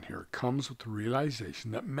confusion here comes with the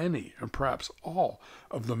realization that many, and perhaps all,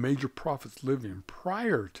 of the major prophets living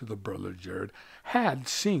prior to the brother Jared had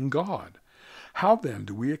seen God. How then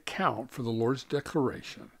do we account for the Lord's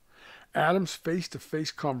declaration? Adam's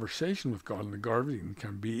face-to-face conversation with God in the Garden of Eden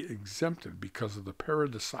can be exempted because of the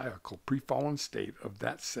paradisiacal pre-fallen state of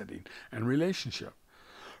that setting and relationship.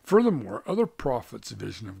 Furthermore, other prophets'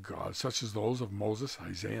 vision of God, such as those of Moses,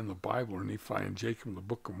 Isaiah in the Bible, or Nephi and Jacob in the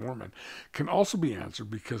Book of Mormon, can also be answered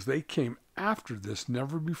because they came after this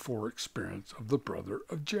never-before experience of the brother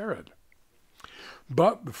of Jared.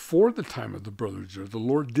 But before the time of the brother Jared, the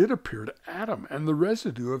Lord did appear to Adam and the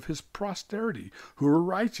residue of his posterity, who were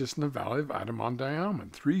righteous in the valley of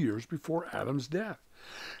Adam-on-Diamond, 3 years before Adam's death.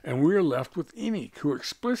 And we are left with Enoch, who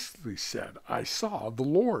explicitly said, "I saw the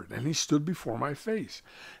Lord, and he stood before my face,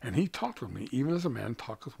 and he talked with me, even as a man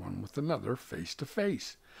talketh one with another, face to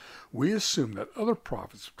face." We assume that other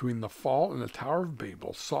prophets between the fall and the Tower of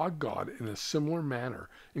Babel saw God in a similar manner,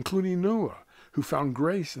 including Noah, who found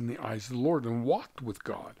grace in the eyes of the Lord and walked with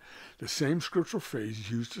God, the same scriptural phrase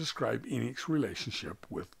used to describe Enoch's relationship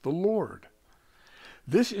with the Lord.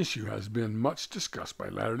 This issue has been much discussed by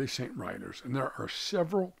Latter-day Saint writers, and there are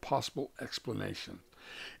several possible explanations,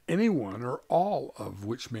 any one or all of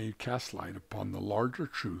which may cast light upon the larger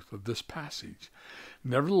truth of this passage.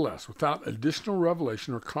 Nevertheless, without additional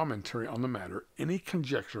revelation or commentary on the matter, any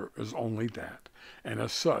conjecture is only that, and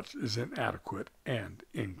as such is inadequate and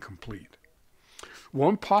incomplete.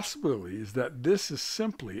 One possibility is that this is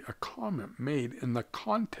simply a comment made in the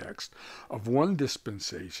context of one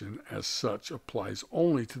dispensation, as such applies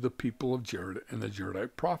only to the people of Jared and the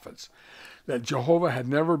Jaredite prophets, that Jehovah had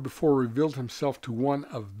never before revealed himself to one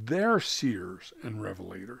of their seers and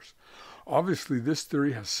revelators. Obviously, this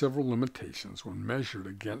theory has several limitations when measured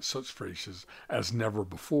against such phrases as never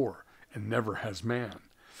before and never has man.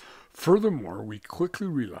 Furthermore, we quickly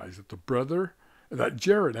realize that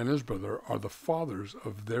Jared and his brother are the fathers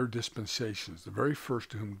of their dispensations, the very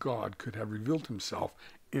first to whom God could have revealed himself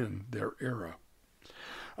in their era.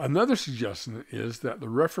 Another suggestion is that the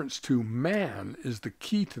reference to man is the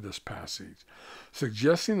key to this passage,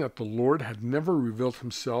 suggesting that the Lord had never revealed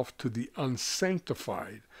himself to the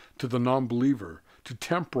unsanctified, to the non-believer, to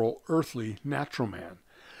temporal, earthly, natural man.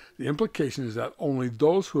 The implication is that only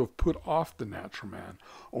those who have put off the natural man,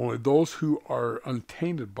 only those who are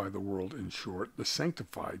untainted by the world, in short, the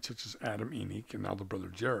sanctified, such as Adam, Enoch, and now the brother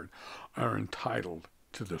Jared, are entitled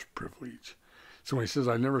to this privilege. So when he says,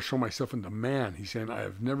 I never show myself unto man, he's saying, I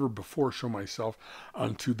have never before shown myself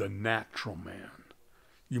unto the natural man.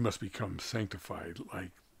 You must become sanctified like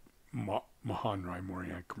Mahonri,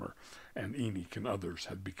 Moriancumer, and Enoch and others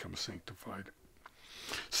had become sanctified.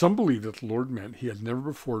 Some believe that the Lord meant he had never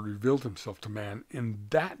before revealed himself to man in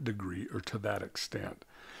that degree or to that extent.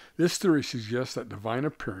 This theory suggests that divine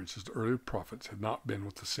appearances to earlier prophets had not been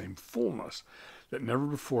with the same fullness, that never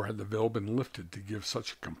before had the veil been lifted to give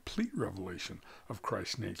such a complete revelation of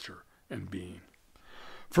Christ's nature and being.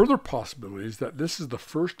 Further possibility is that this is the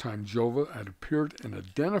first time Jehovah had appeared and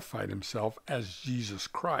identified himself as Jesus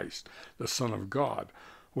Christ, the Son of God,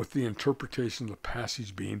 with the interpretation of the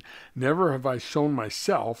passage being, Never have I shown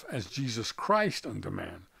myself as Jesus Christ unto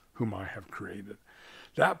man, whom I have created.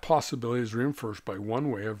 That possibility is reinforced by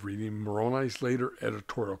one way of reading Moroni's later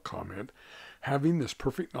editorial comment, Having this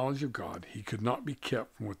perfect knowledge of God, he could not be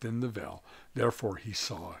kept from within the veil, therefore he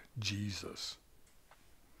saw Jesus.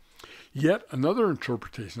 Yet another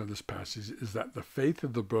interpretation of this passage is that the faith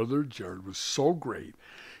of the brother Jared was so great,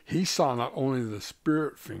 he saw not only the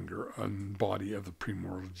spirit finger and body of the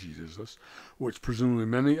premortal Jesus, which presumably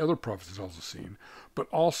many other prophets had also seen, but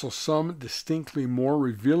also some distinctly more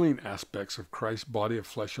revealing aspects of Christ's body of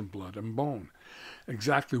flesh and blood and bone.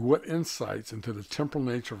 Exactly what insights into the temporal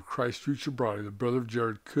nature of Christ's future body the brother of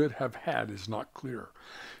Jared could have had is not clear.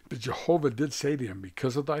 But Jehovah did say to him,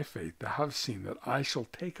 Because of thy faith thou hast seen that I shall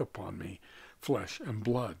take upon me flesh and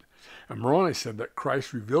blood. And Moroni said that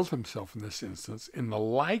Christ revealed himself in this instance in the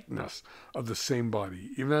likeness of the same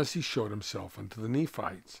body, even as he showed himself unto the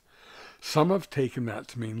Nephites. Some have taken that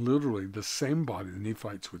to mean literally the same body the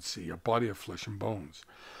Nephites would see, a body of flesh and bones.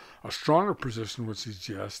 A stronger position would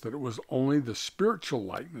suggest that it was only the spiritual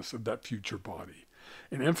likeness of that future body,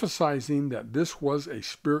 in emphasizing that this was a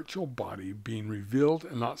spiritual body being revealed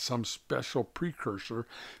and not some special precursor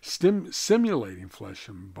simulating flesh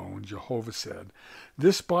and bone. Jehovah said,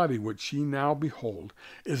 This body which ye now behold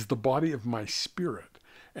is the body of my spirit,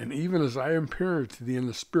 and even as I appear to thee in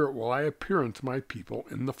the spirit will I appear unto my people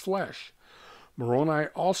in the flesh. Moroni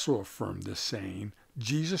also affirmed this, saying,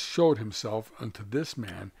 Jesus showed himself unto this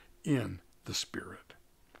man in the spirit.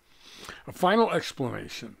 A final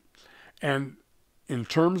explanation, and in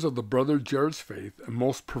terms of the brother Jared's faith, a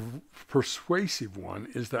most persuasive one,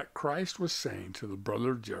 is that Christ was saying to the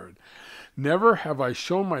brother Jared, Never have I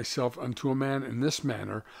shown myself unto a man in this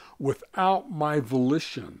manner without my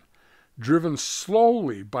volition, driven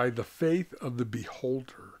slowly by the faith of the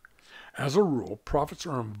beholder. As a rule, prophets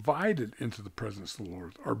are invited into the presence of the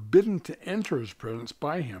Lord, are bidden to enter his presence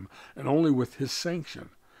by him, and only with his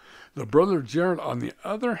sanction. The brother Jared, on the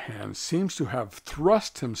other hand, seems to have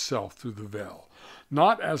thrust himself through the veil,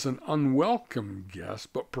 not as an unwelcome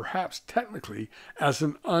guest, but perhaps technically as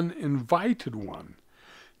an uninvited one.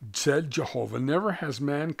 Said Jehovah, Never has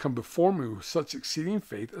man come before me with such exceeding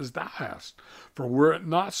faith as thou hast, for were it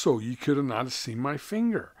not so, ye could have not seen my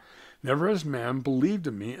finger. Never has man believed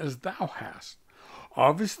in me as thou hast.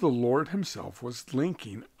 Obviously, the Lord himself was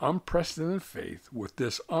linking unprecedented faith with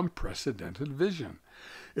this unprecedented vision.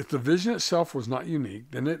 If the vision itself was not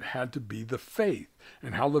unique, then it had to be the faith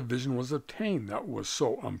and how the vision was obtained that was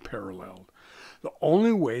so unparalleled. The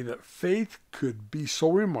only way that faith could be so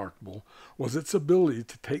remarkable was its ability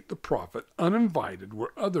to take the prophet uninvited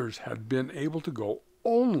where others had been able to go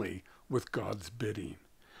only with God's bidding.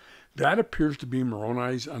 That appears to be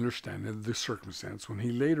Moroni's understanding of the circumstance when he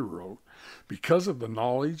later wrote, Because of the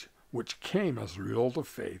knowledge which came as a result of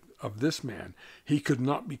faith of this man, he could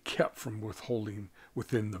not be kept from withholding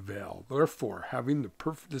within the veil. Therefore, having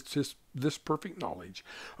this perfect knowledge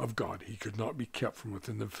of God, he could not be kept from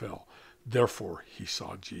within the veil. Therefore, he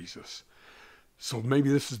saw Jesus. So maybe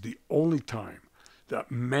this is the only time that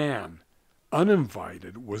man,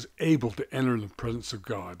 uninvited, was able to enter the presence of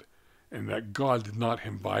God, and that God did not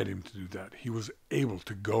invite him to do that. He was able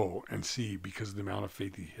to go and see because of the amount of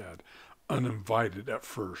faith he had, uninvited at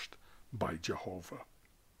first by Jehovah.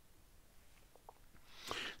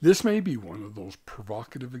 This may be one of those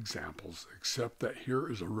provocative examples, except that here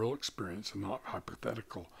is a real experience and not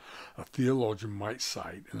hypothetical. A theologian might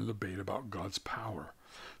cite in a debate about God's power.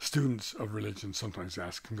 Students of religion sometimes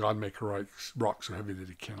ask, can God make a rock so heavy that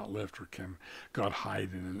he cannot lift, or can God hide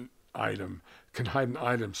an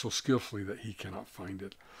item so skillfully that he cannot find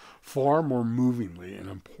it? Far more movingly and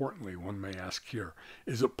importantly, one may ask here,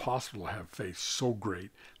 is it possible to have faith so great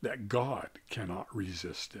that God cannot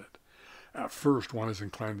resist it? At first, one is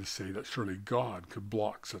inclined to say that surely God could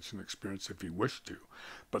block such an experience if he wished to,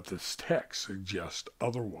 but this text suggests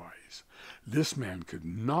otherwise. This man could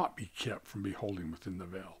not be kept from beholding within the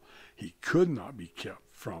veil. He could not be kept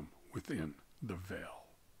from within the veil.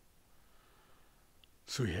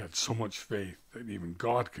 So he had so much faith that even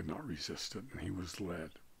God could not resist it, and he was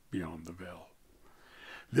led beyond the veil.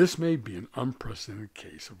 This may be an unprecedented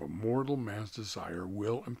case of a mortal man's desire,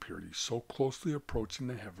 will, and purity so closely approaching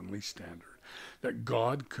the heavenly standard that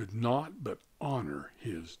God could not but honor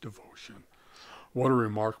his devotion. What a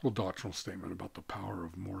remarkable doctrinal statement about the power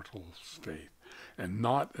of mortal's faith, and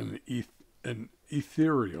not an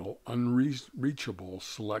ethereal, unreachable,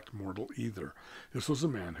 select mortal either. This was a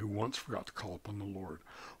man who once forgot to call upon the Lord,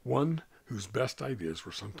 one whose best ideas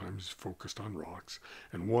were sometimes focused on rocks,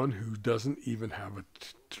 and one who doesn't even have a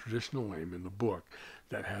traditional name in the book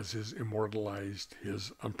that has immortalized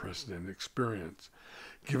his unprecedented experience.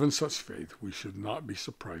 Given such faith, we should not be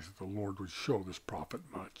surprised that the Lord would show this prophet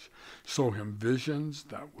much, show him visions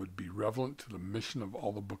that would be relevant to the mission of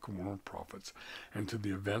all the Book of Mormon prophets and to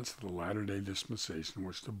the events of the latter-day dispensation in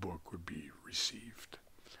which the book would be received.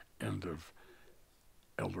 End of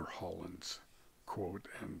Elder Holland's quote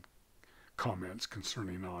and comments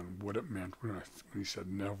concerning on what it meant when he said,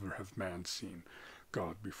 never have man seen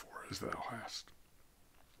God before as thou hast.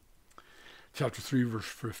 Chapter 3, verse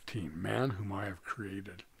 15, man whom I have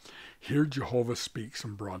created. Here Jehovah speaks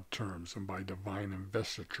in broad terms and by divine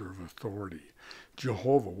investiture of authority.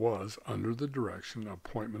 Jehovah was, under the direction and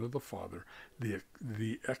appointment of the Father,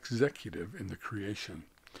 the executive in the creation.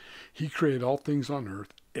 He created all things on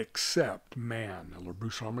earth except man. Elder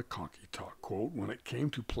Bruce R. McConkie taught, quote, when it came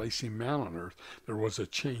to placing man on earth, there was a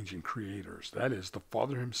change in creators. That is, the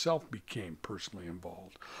Father himself became personally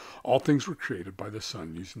involved. All things were created by the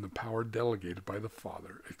Son, using the power delegated by the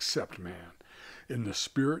Father, except man. In the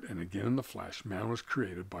Spirit and again in the flesh, man was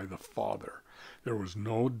created by the Father. There was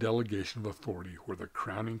no delegation of authority where the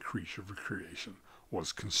crowning creature of creation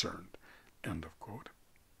was concerned. End of quote.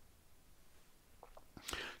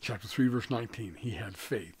 Chapter 3, verse 19, he had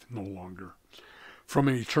faith no longer. From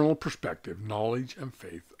an eternal perspective, knowledge and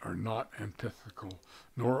faith are not antithetical,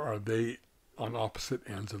 nor are they on opposite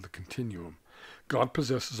ends of the continuum. God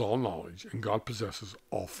possesses all knowledge, and God possesses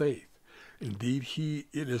all faith. Indeed,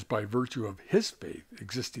 it is by virtue of his faith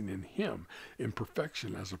existing in him in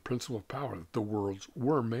perfection as a principle of power that the worlds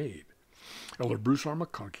were made. Elder Bruce R.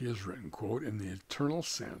 McConkie has written, quote, in the eternal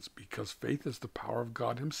sense, because faith is the power of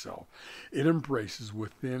God himself, it embraces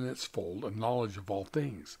within its fold a knowledge of all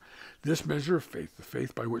things. This measure of faith, the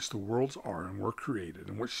faith by which the worlds are and were created,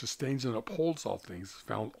 and which sustains and upholds all things, is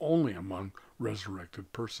found only among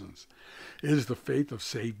resurrected persons. It is the faith of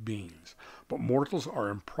saved beings, but mortals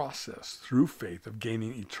are in process, through faith, of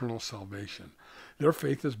gaining eternal salvation. Their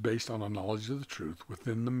faith is based on a knowledge of the truth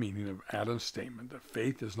within the meaning of Adam's statement that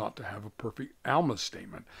faith is not to have a perfect, Alma's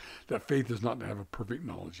statement that faith is not to have a perfect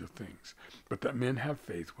knowledge of things, but that men have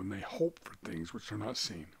faith when they hope for things which are not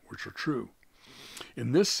seen, which are true.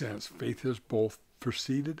 In this sense, faith is both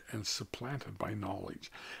preceded and supplanted by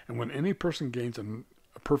knowledge, and when any person gains a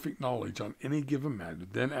perfect knowledge on any given matter,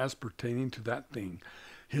 then as pertaining to that thing,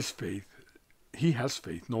 he has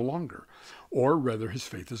faith no longer, or rather his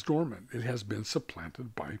faith is dormant. It has been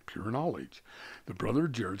supplanted by pure knowledge. The brother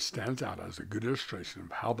Jared stands out as a good illustration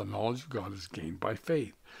of how the knowledge of God is gained by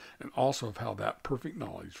faith, and also of how that perfect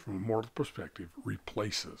knowledge from a mortal perspective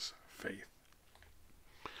replaces faith.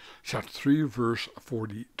 Chapter 3, verse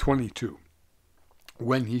 22.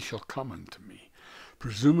 When he shall come unto me.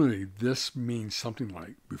 Presumably this means something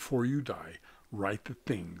like, before you die, write the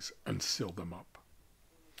things and seal them up.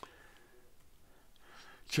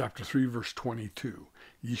 Chapter 3, verse 22.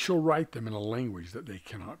 Ye shall write them in a language that they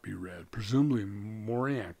cannot be read. Presumably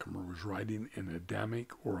Moriancumer was writing in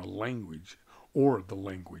Adamic or a language, or the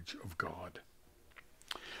language of God.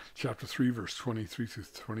 Chapter 3, verse 23 through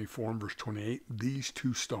 24 and verse 28. These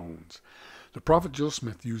two stones. The prophet Joseph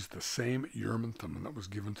Smith used the same Urim and Thummim that was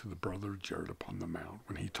given to the brother Jared upon the mount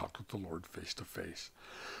when he talked with the Lord face to face.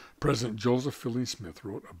 President Joseph Fielding Smith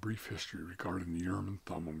wrote a brief history regarding the Urim and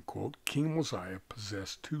Thummim, quote, King Mosiah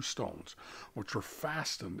possessed two stones which were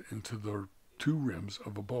fastened into the two rims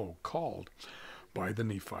of a bow called by the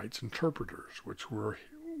Nephites interpreters,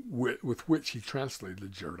 with which he translated the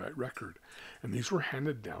Jaredite record, and these were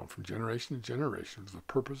handed down from generation to generation for the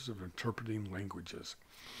purpose of interpreting languages.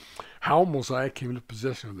 How Mosiah came into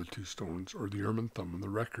possession of the two stones, or the Urim and Thummim, the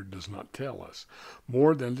record does not tell us,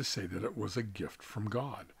 more than to say that it was a gift from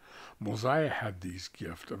God. Mosiah had these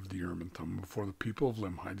gifts of the Urim and Thummim before the people of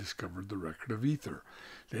Limhi discovered the record of Ether.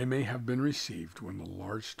 They may have been received when the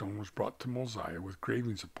large stone was brought to Mosiah with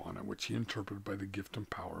gravings upon it, which he interpreted by the gift and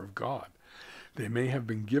power of God. They may have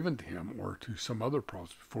been given to him or to some other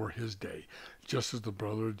prophet before his day, just as the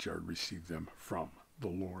brother of Jared received them from the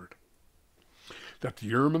Lord. That the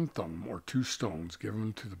Urim and Thummim, or two stones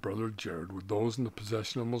given to the brother of Jared, were those in the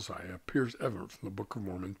possession of Mosiah, appears evident from the Book of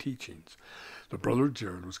Mormon teachings. The brother of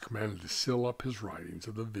Jared was commanded to seal up his writings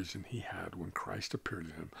of the vision he had when Christ appeared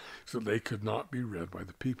to him, so that they could not be read by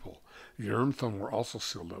the people. The Urim and Thummim were also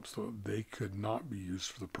sealed up, so that they could not be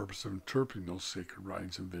used for the purpose of interpreting those sacred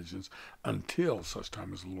writings and visions until such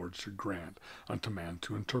time as the Lord should grant unto man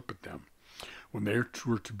to interpret them. When they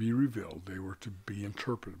were to be revealed, they were to be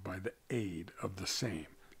interpreted by the aid of the same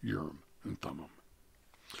Urim and Thummim.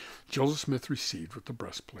 Joseph Smith received with the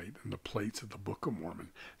breastplate and the plates of the Book of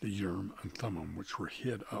Mormon the Urim and Thummim, which were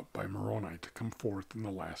hid up by Moroni to come forth in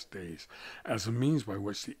the last days, as a means by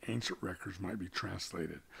which the ancient records might be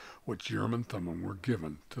translated, which Urim and Thummim were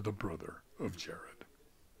given to the brother of Jared.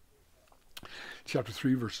 Chapter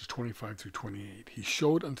 3, verses 25 through 28. He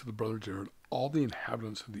showed unto the brother Jared all the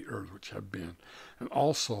inhabitants of the earth which have been, and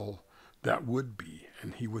also that would be,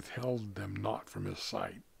 and he withheld them not from his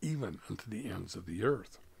sight, even unto the ends of the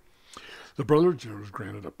earth. The brother of Jared was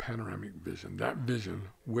granted a panoramic vision. That vision,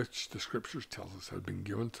 which the scriptures tell us had been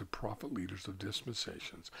given to prophet leaders of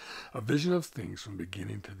dispensations, a vision of things from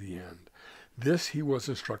beginning to the end. This he was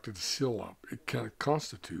instructed to seal up. It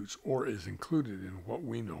constitutes or is included in what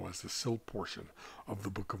we know as the sealed portion of the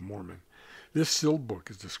Book of Mormon. This sealed book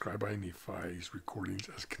is described by Nephi's recordings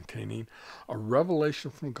as containing a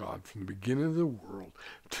revelation from God from the beginning of the world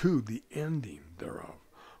to the ending thereof.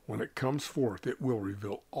 When it comes forth, it will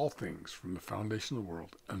reveal all things from the foundation of the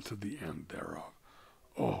world unto the end thereof.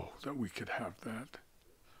 Oh, that we could have that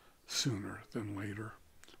sooner than later.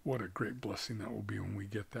 What a great blessing that will be when we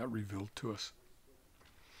get that revealed to us.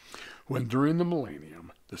 When during the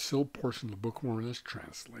millennium, the sealed portion of the Book of Mormon is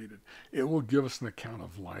translated, it will give us an account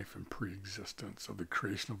of life and pre-existence, of the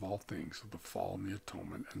creation of all things, of the fall and the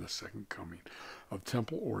atonement and the second coming, of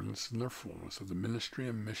temple ordinance and their fullness, of the ministry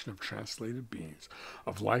and mission of translated beings,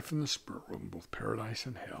 of life in the spirit world in both paradise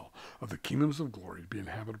and hell, of the kingdoms of glory to be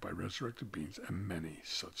inhabited by resurrected beings, and many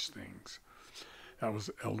such things. That was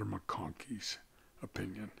Elder McConkey's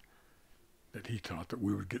opinion, that he taught that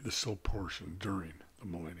we would get the sealed portion during the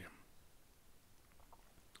millennium.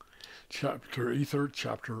 Chapter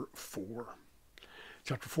 4.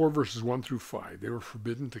 Chapter 4, verses 1 through 5. They were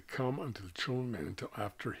forbidden to come unto the children of men until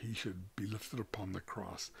after he should be lifted upon the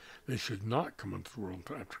cross. They should not come unto the world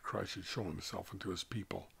until after Christ should show himself unto his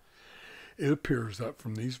people. It appears that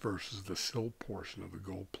from these verses, the sealed portion of the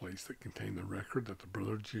gold plates that contain the record that the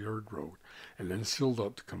brother Jared wrote, and then sealed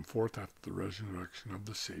up to come forth after the resurrection of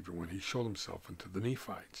the Savior when he showed himself unto the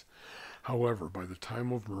Nephites. However, by the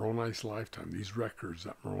time of Moroni's lifetime, these records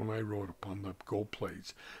that Moroni wrote upon the gold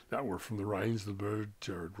plates that were from the writings of the brother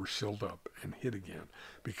Jared were sealed up and hid again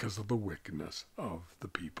because of the wickedness of the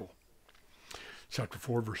people. Chapter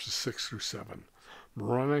 4, verses 6 through 7.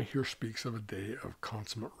 Moroni here speaks of a day of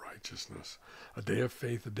consummate righteousness, a day of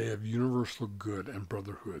faith, a day of universal good and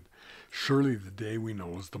brotherhood. Surely the day we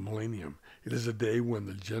know is the millennium. It is a day when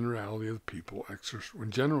the generality of the people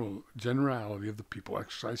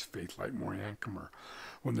exercise faith like Moriancumer,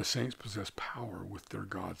 when the saints possess power with their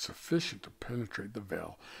God sufficient to penetrate the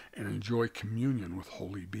veil and enjoy communion with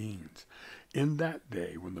holy beings. In that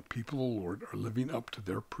day, when the people of the Lord are living up to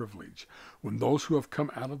their privilege, when those who have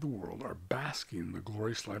come out of the world are basking in the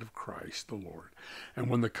glorious light of Christ the Lord, and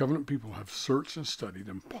when the covenant people have searched and studied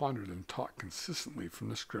and pondered and taught consistently from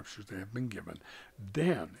the scriptures they have been given,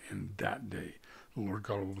 then in that day the Lord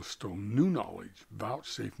God will bestow new knowledge,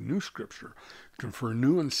 vouchsafe new scripture, confer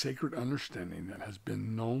new and sacred understanding that has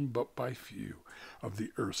been known but by few of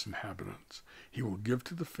the earth's inhabitants. He will give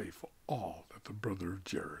to the faithful all that the brother of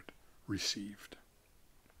Jared received.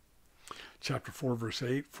 Chapter 4, verse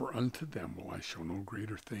 8, For unto them will I show no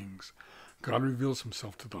greater things. God reveals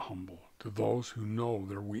himself to the humble, to those who know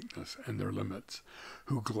their weakness and their limits,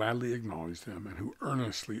 who gladly acknowledge them, and who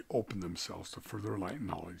earnestly open themselves to further light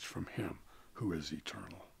knowledge from him who is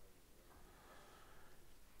eternal.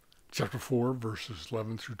 Chapter 4, verses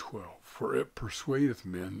 11 through 12. For it persuadeth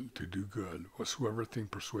men to do good. Whatsoever thing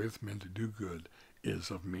persuadeth men to do good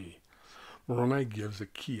is of me. Moroni gives a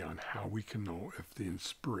key on how we can know if the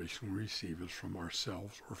inspiration we receive is from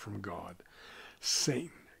ourselves or from God.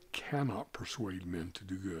 Satan cannot persuade men to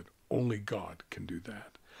do good. Only God can do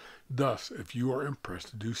that. Thus, if you are impressed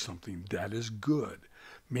to do something that is good,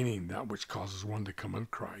 meaning that which causes one to come on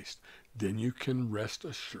Christ, then you can rest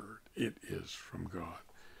assured it is from God.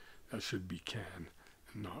 That should be can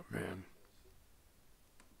and not van.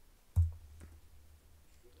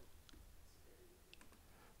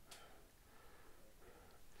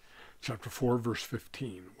 Chapter 4, verse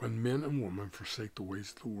 15. When men and women forsake the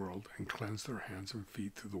ways of the world and cleanse their hands and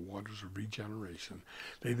feet through the waters of regeneration,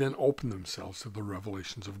 they then open themselves to the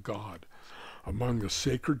revelations of God. Among the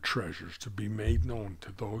sacred treasures to be made known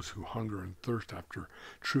to those who hunger and thirst after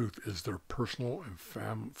truth is their personal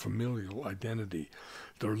and familial identity,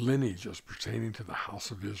 their lineage as pertaining to the house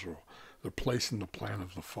of Israel, their place in the plan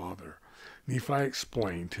of the Father. Nephi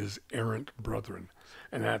explained to his errant brethren,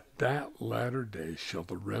 and at that latter day shall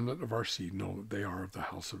the remnant of our seed know that they are of the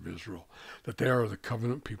house of Israel, that they are the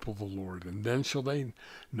covenant people of the Lord, and then shall they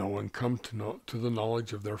know and come to the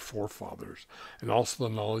knowledge of their forefathers, and also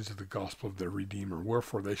the knowledge of the gospel of their Redeemer.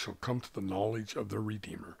 Wherefore they shall come to the knowledge of their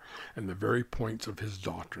Redeemer, and the very points of his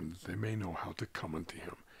doctrine, that they may know how to come unto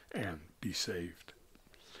him and be saved.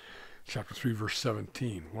 Chapter 3, verse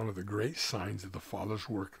 17, one of the great signs of the Father's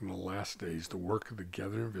work in the last days, the work of the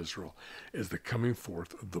gathering of Israel, is the coming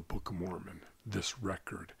forth of the Book of Mormon, this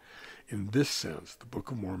record. In this sense, the Book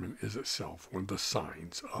of Mormon is itself one of the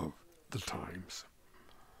signs of the times.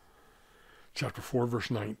 Chapter 4, verse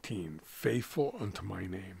 19, faithful unto my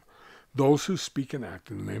name. Those who speak and act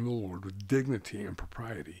in the name of the Lord with dignity and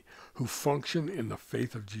propriety, who function in the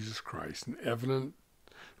faith of Jesus Christ in evident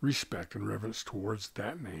respect and reverence towards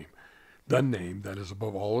that name, the name that is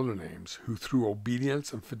above all other names, who through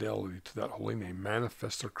obedience and fidelity to that holy name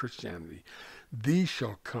manifest their Christianity, these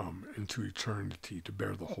shall come into eternity to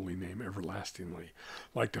bear the holy name everlastingly,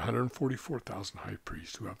 like the 144,000 high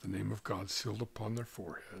priests who have the name of God sealed upon their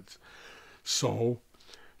foreheads. So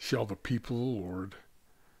shall the people of the Lord,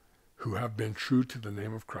 who have been true to the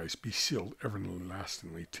name of Christ, be sealed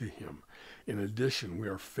everlastingly to him. In addition, we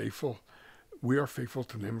are faithful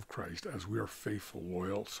to the name of Christ as we are faithful,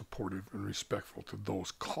 loyal, supportive, and respectful to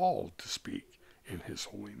those called to speak in his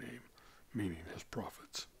holy name, meaning his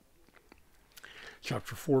prophets.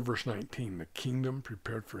 Chapter 4, verse 19, the kingdom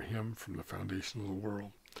prepared for him from the foundation of the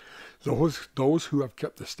world. Those who have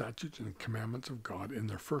kept the statutes and commandments of God in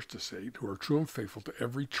their first estate, who are true and faithful to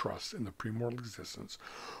every trust in the premortal existence,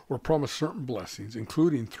 were promised certain blessings,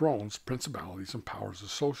 including thrones, principalities, and powers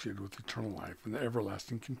associated with eternal life and the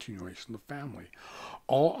everlasting continuation of the family,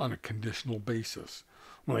 all on a conditional basis.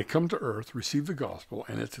 When they come to earth, receive the gospel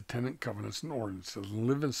and its attendant covenants and ordinances, and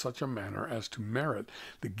live in such a manner as to merit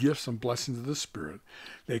the gifts and blessings of the Spirit,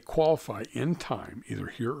 they qualify in time, either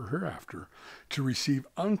here or hereafter, to receive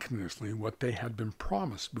unconditionally what they had been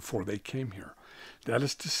promised before they came here. That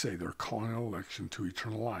is to say, their calling and election to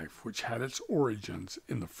eternal life, which had its origins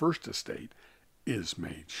in the first estate, is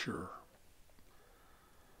made sure.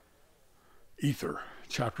 Ether,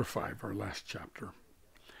 chapter 5, our last chapter.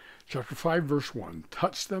 Chapter 5, verse 1,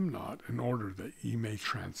 touch them not in order that ye may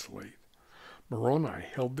translate. Moroni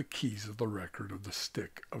held the keys of the record of the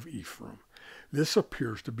stick of Ephraim. This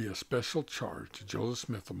appears to be a special charge to Joseph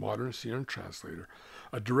Smith, a modern seer and translator,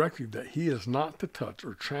 a directive that he is not to touch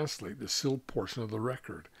or translate the sealed portion of the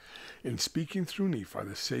record. In speaking through Nephi,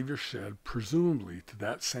 the Savior said, presumably to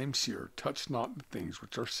that same seer, touch not the things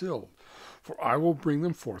which are sealed, for I will bring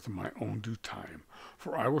them forth in my own due time,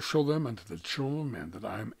 for I will show them unto the children of men that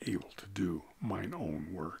I am able to do mine own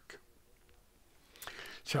work.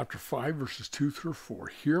 Chapter 5, verses 2 through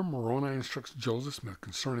 4. Here Moroni instructs Joseph Smith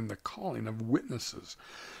concerning the calling of witnesses,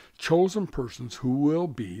 chosen persons who will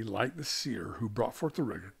be, like the seer who brought forth the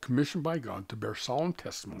record, commissioned by God to bear solemn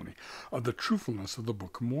testimony of the truthfulness of the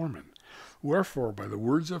Book of Mormon. Wherefore, by the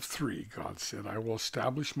words of 3, God said, I will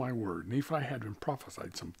establish my word. Nephi had been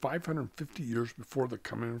prophesied some 550 years before the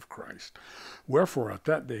coming of Christ. Wherefore, at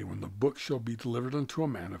that day, when the book shall be delivered unto a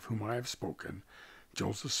man of whom I have spoken,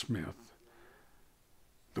 Joseph Smith,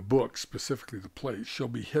 the book, specifically the plate, shall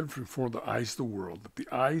be hid before the eyes of the world, that the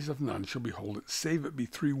eyes of none shall behold it, save it be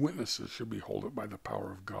 3 witnesses shall behold it by the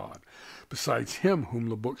power of God, besides him whom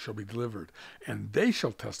the book shall be delivered, and they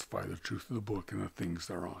shall testify the truth of the book and the things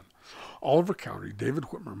thereon. Oliver Cowdery, David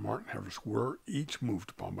Whitmer, and Martin Havers were each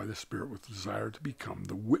moved upon by the Spirit with the desire to become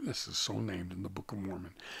the witnesses so named in the Book of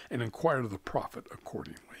Mormon, and inquired of the prophet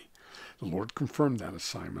accordingly. The Lord confirmed that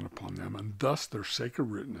assignment upon them, and thus their sacred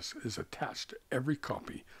witness is attached to every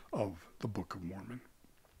copy of the Book of Mormon.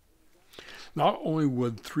 Not only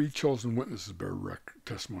would three chosen witnesses bear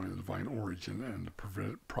testimony of the divine origin and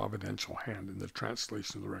the providential hand in the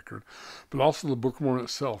translation of the record, but also the Book of Mormon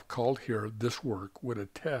itself, called here this work, would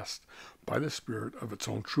attest by the Spirit of its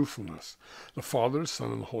own truthfulness. The Father, the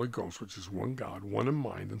Son, and the Holy Ghost, which is one God, one in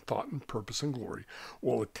mind and thought and purpose and glory,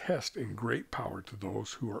 will attest in great power to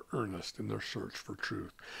those who are earnest in their search for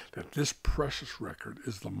truth, that this precious record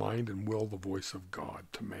is the mind and will, the voice of God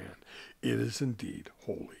to man. It is indeed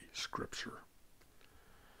Holy Scripture.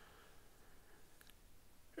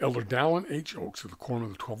 Elder Dallin H. Oaks of the Quorum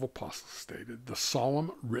of the 12 Apostles stated, the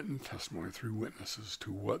solemn written testimony of three witnesses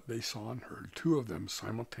to what they saw and heard, two of them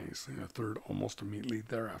simultaneously and a third almost immediately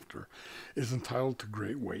thereafter, is entitled to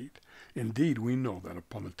great weight. Indeed, we know that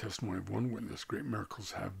upon the testimony of one witness, great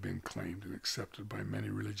miracles have been claimed and accepted by many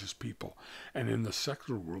religious people, and in the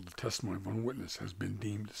secular world, the testimony of one witness has been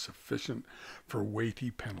deemed sufficient for weighty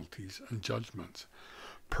penalties and judgments.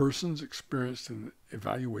 Persons experienced in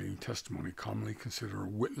evaluating testimony commonly consider a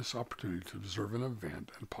witness opportunity to observe an event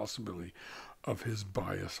and possibility of his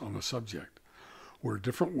bias on the subject. Where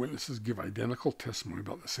different witnesses give identical testimony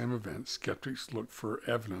about the same event, skeptics look for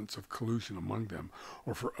evidence of collusion among them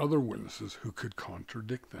or for other witnesses who could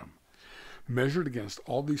contradict them. Measured against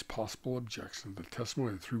all these possible objections, the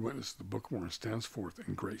testimony of the three witnesses of the Book of Mormon stands forth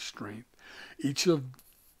in great strength. Each of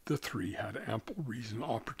the three had ample reason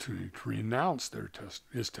and opportunity to renounce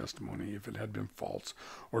his testimony if it had been false,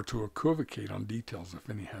 or to equivocate on details if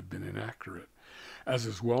any had been inaccurate. As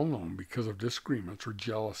is well known, because of disagreements or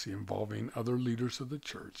jealousy involving other leaders of the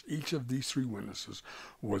church, each of these three witnesses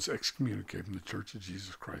was excommunicated from the Church of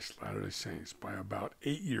Jesus Christ of Latter-day Saints by about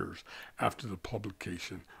 8 years after the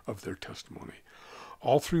publication of their testimony.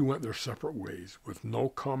 All three went their separate ways, with no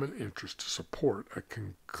common interest to support a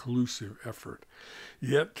conclusive effort.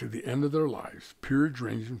 Yet, to the end of their lives, periods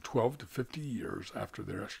ranging from 12 to 50 years after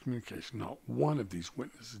their excommunication, not one of these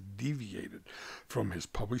witnesses deviated from his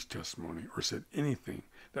published testimony or said anything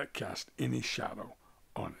that cast any shadow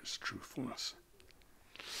on its truthfulness.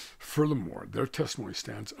 Furthermore, their testimony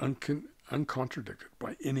stands uncontradicted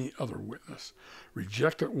by any other witness.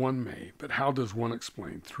 Reject it one may, but how does one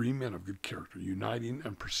explain three men of good character uniting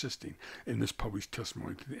and persisting in this published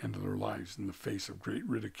testimony to the end of their lives in the face of great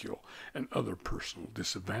ridicule and other personal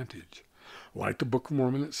disadvantage? Like the Book of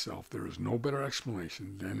Mormon itself, there is no better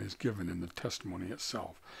explanation than is given in the testimony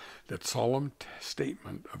itself, that solemn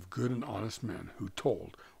statement of good and honest men who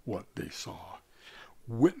told what they saw.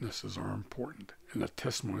 Witnesses are important, and the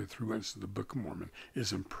testimony through witnesses of the Book of Mormon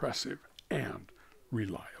is impressive and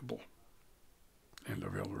reliable. End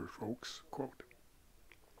of Elder Oaks' quote.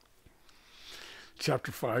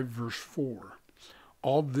 Chapter 5, verse 4.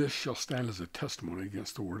 All this shall stand as a testimony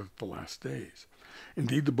against the word of the last days.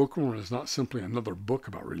 Indeed, the Book of Mormon is not simply another book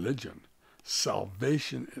about religion.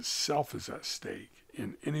 Salvation itself is at stake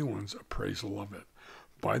in anyone's appraisal of it.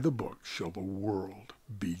 By the book shall the world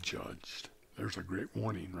be judged. There's a great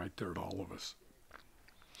warning right there to all of us.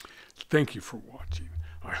 Thank you for watching.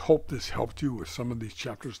 I hope this helped you with some of these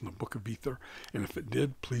chapters in the Book of Ether, and if it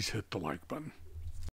did, please hit the like button.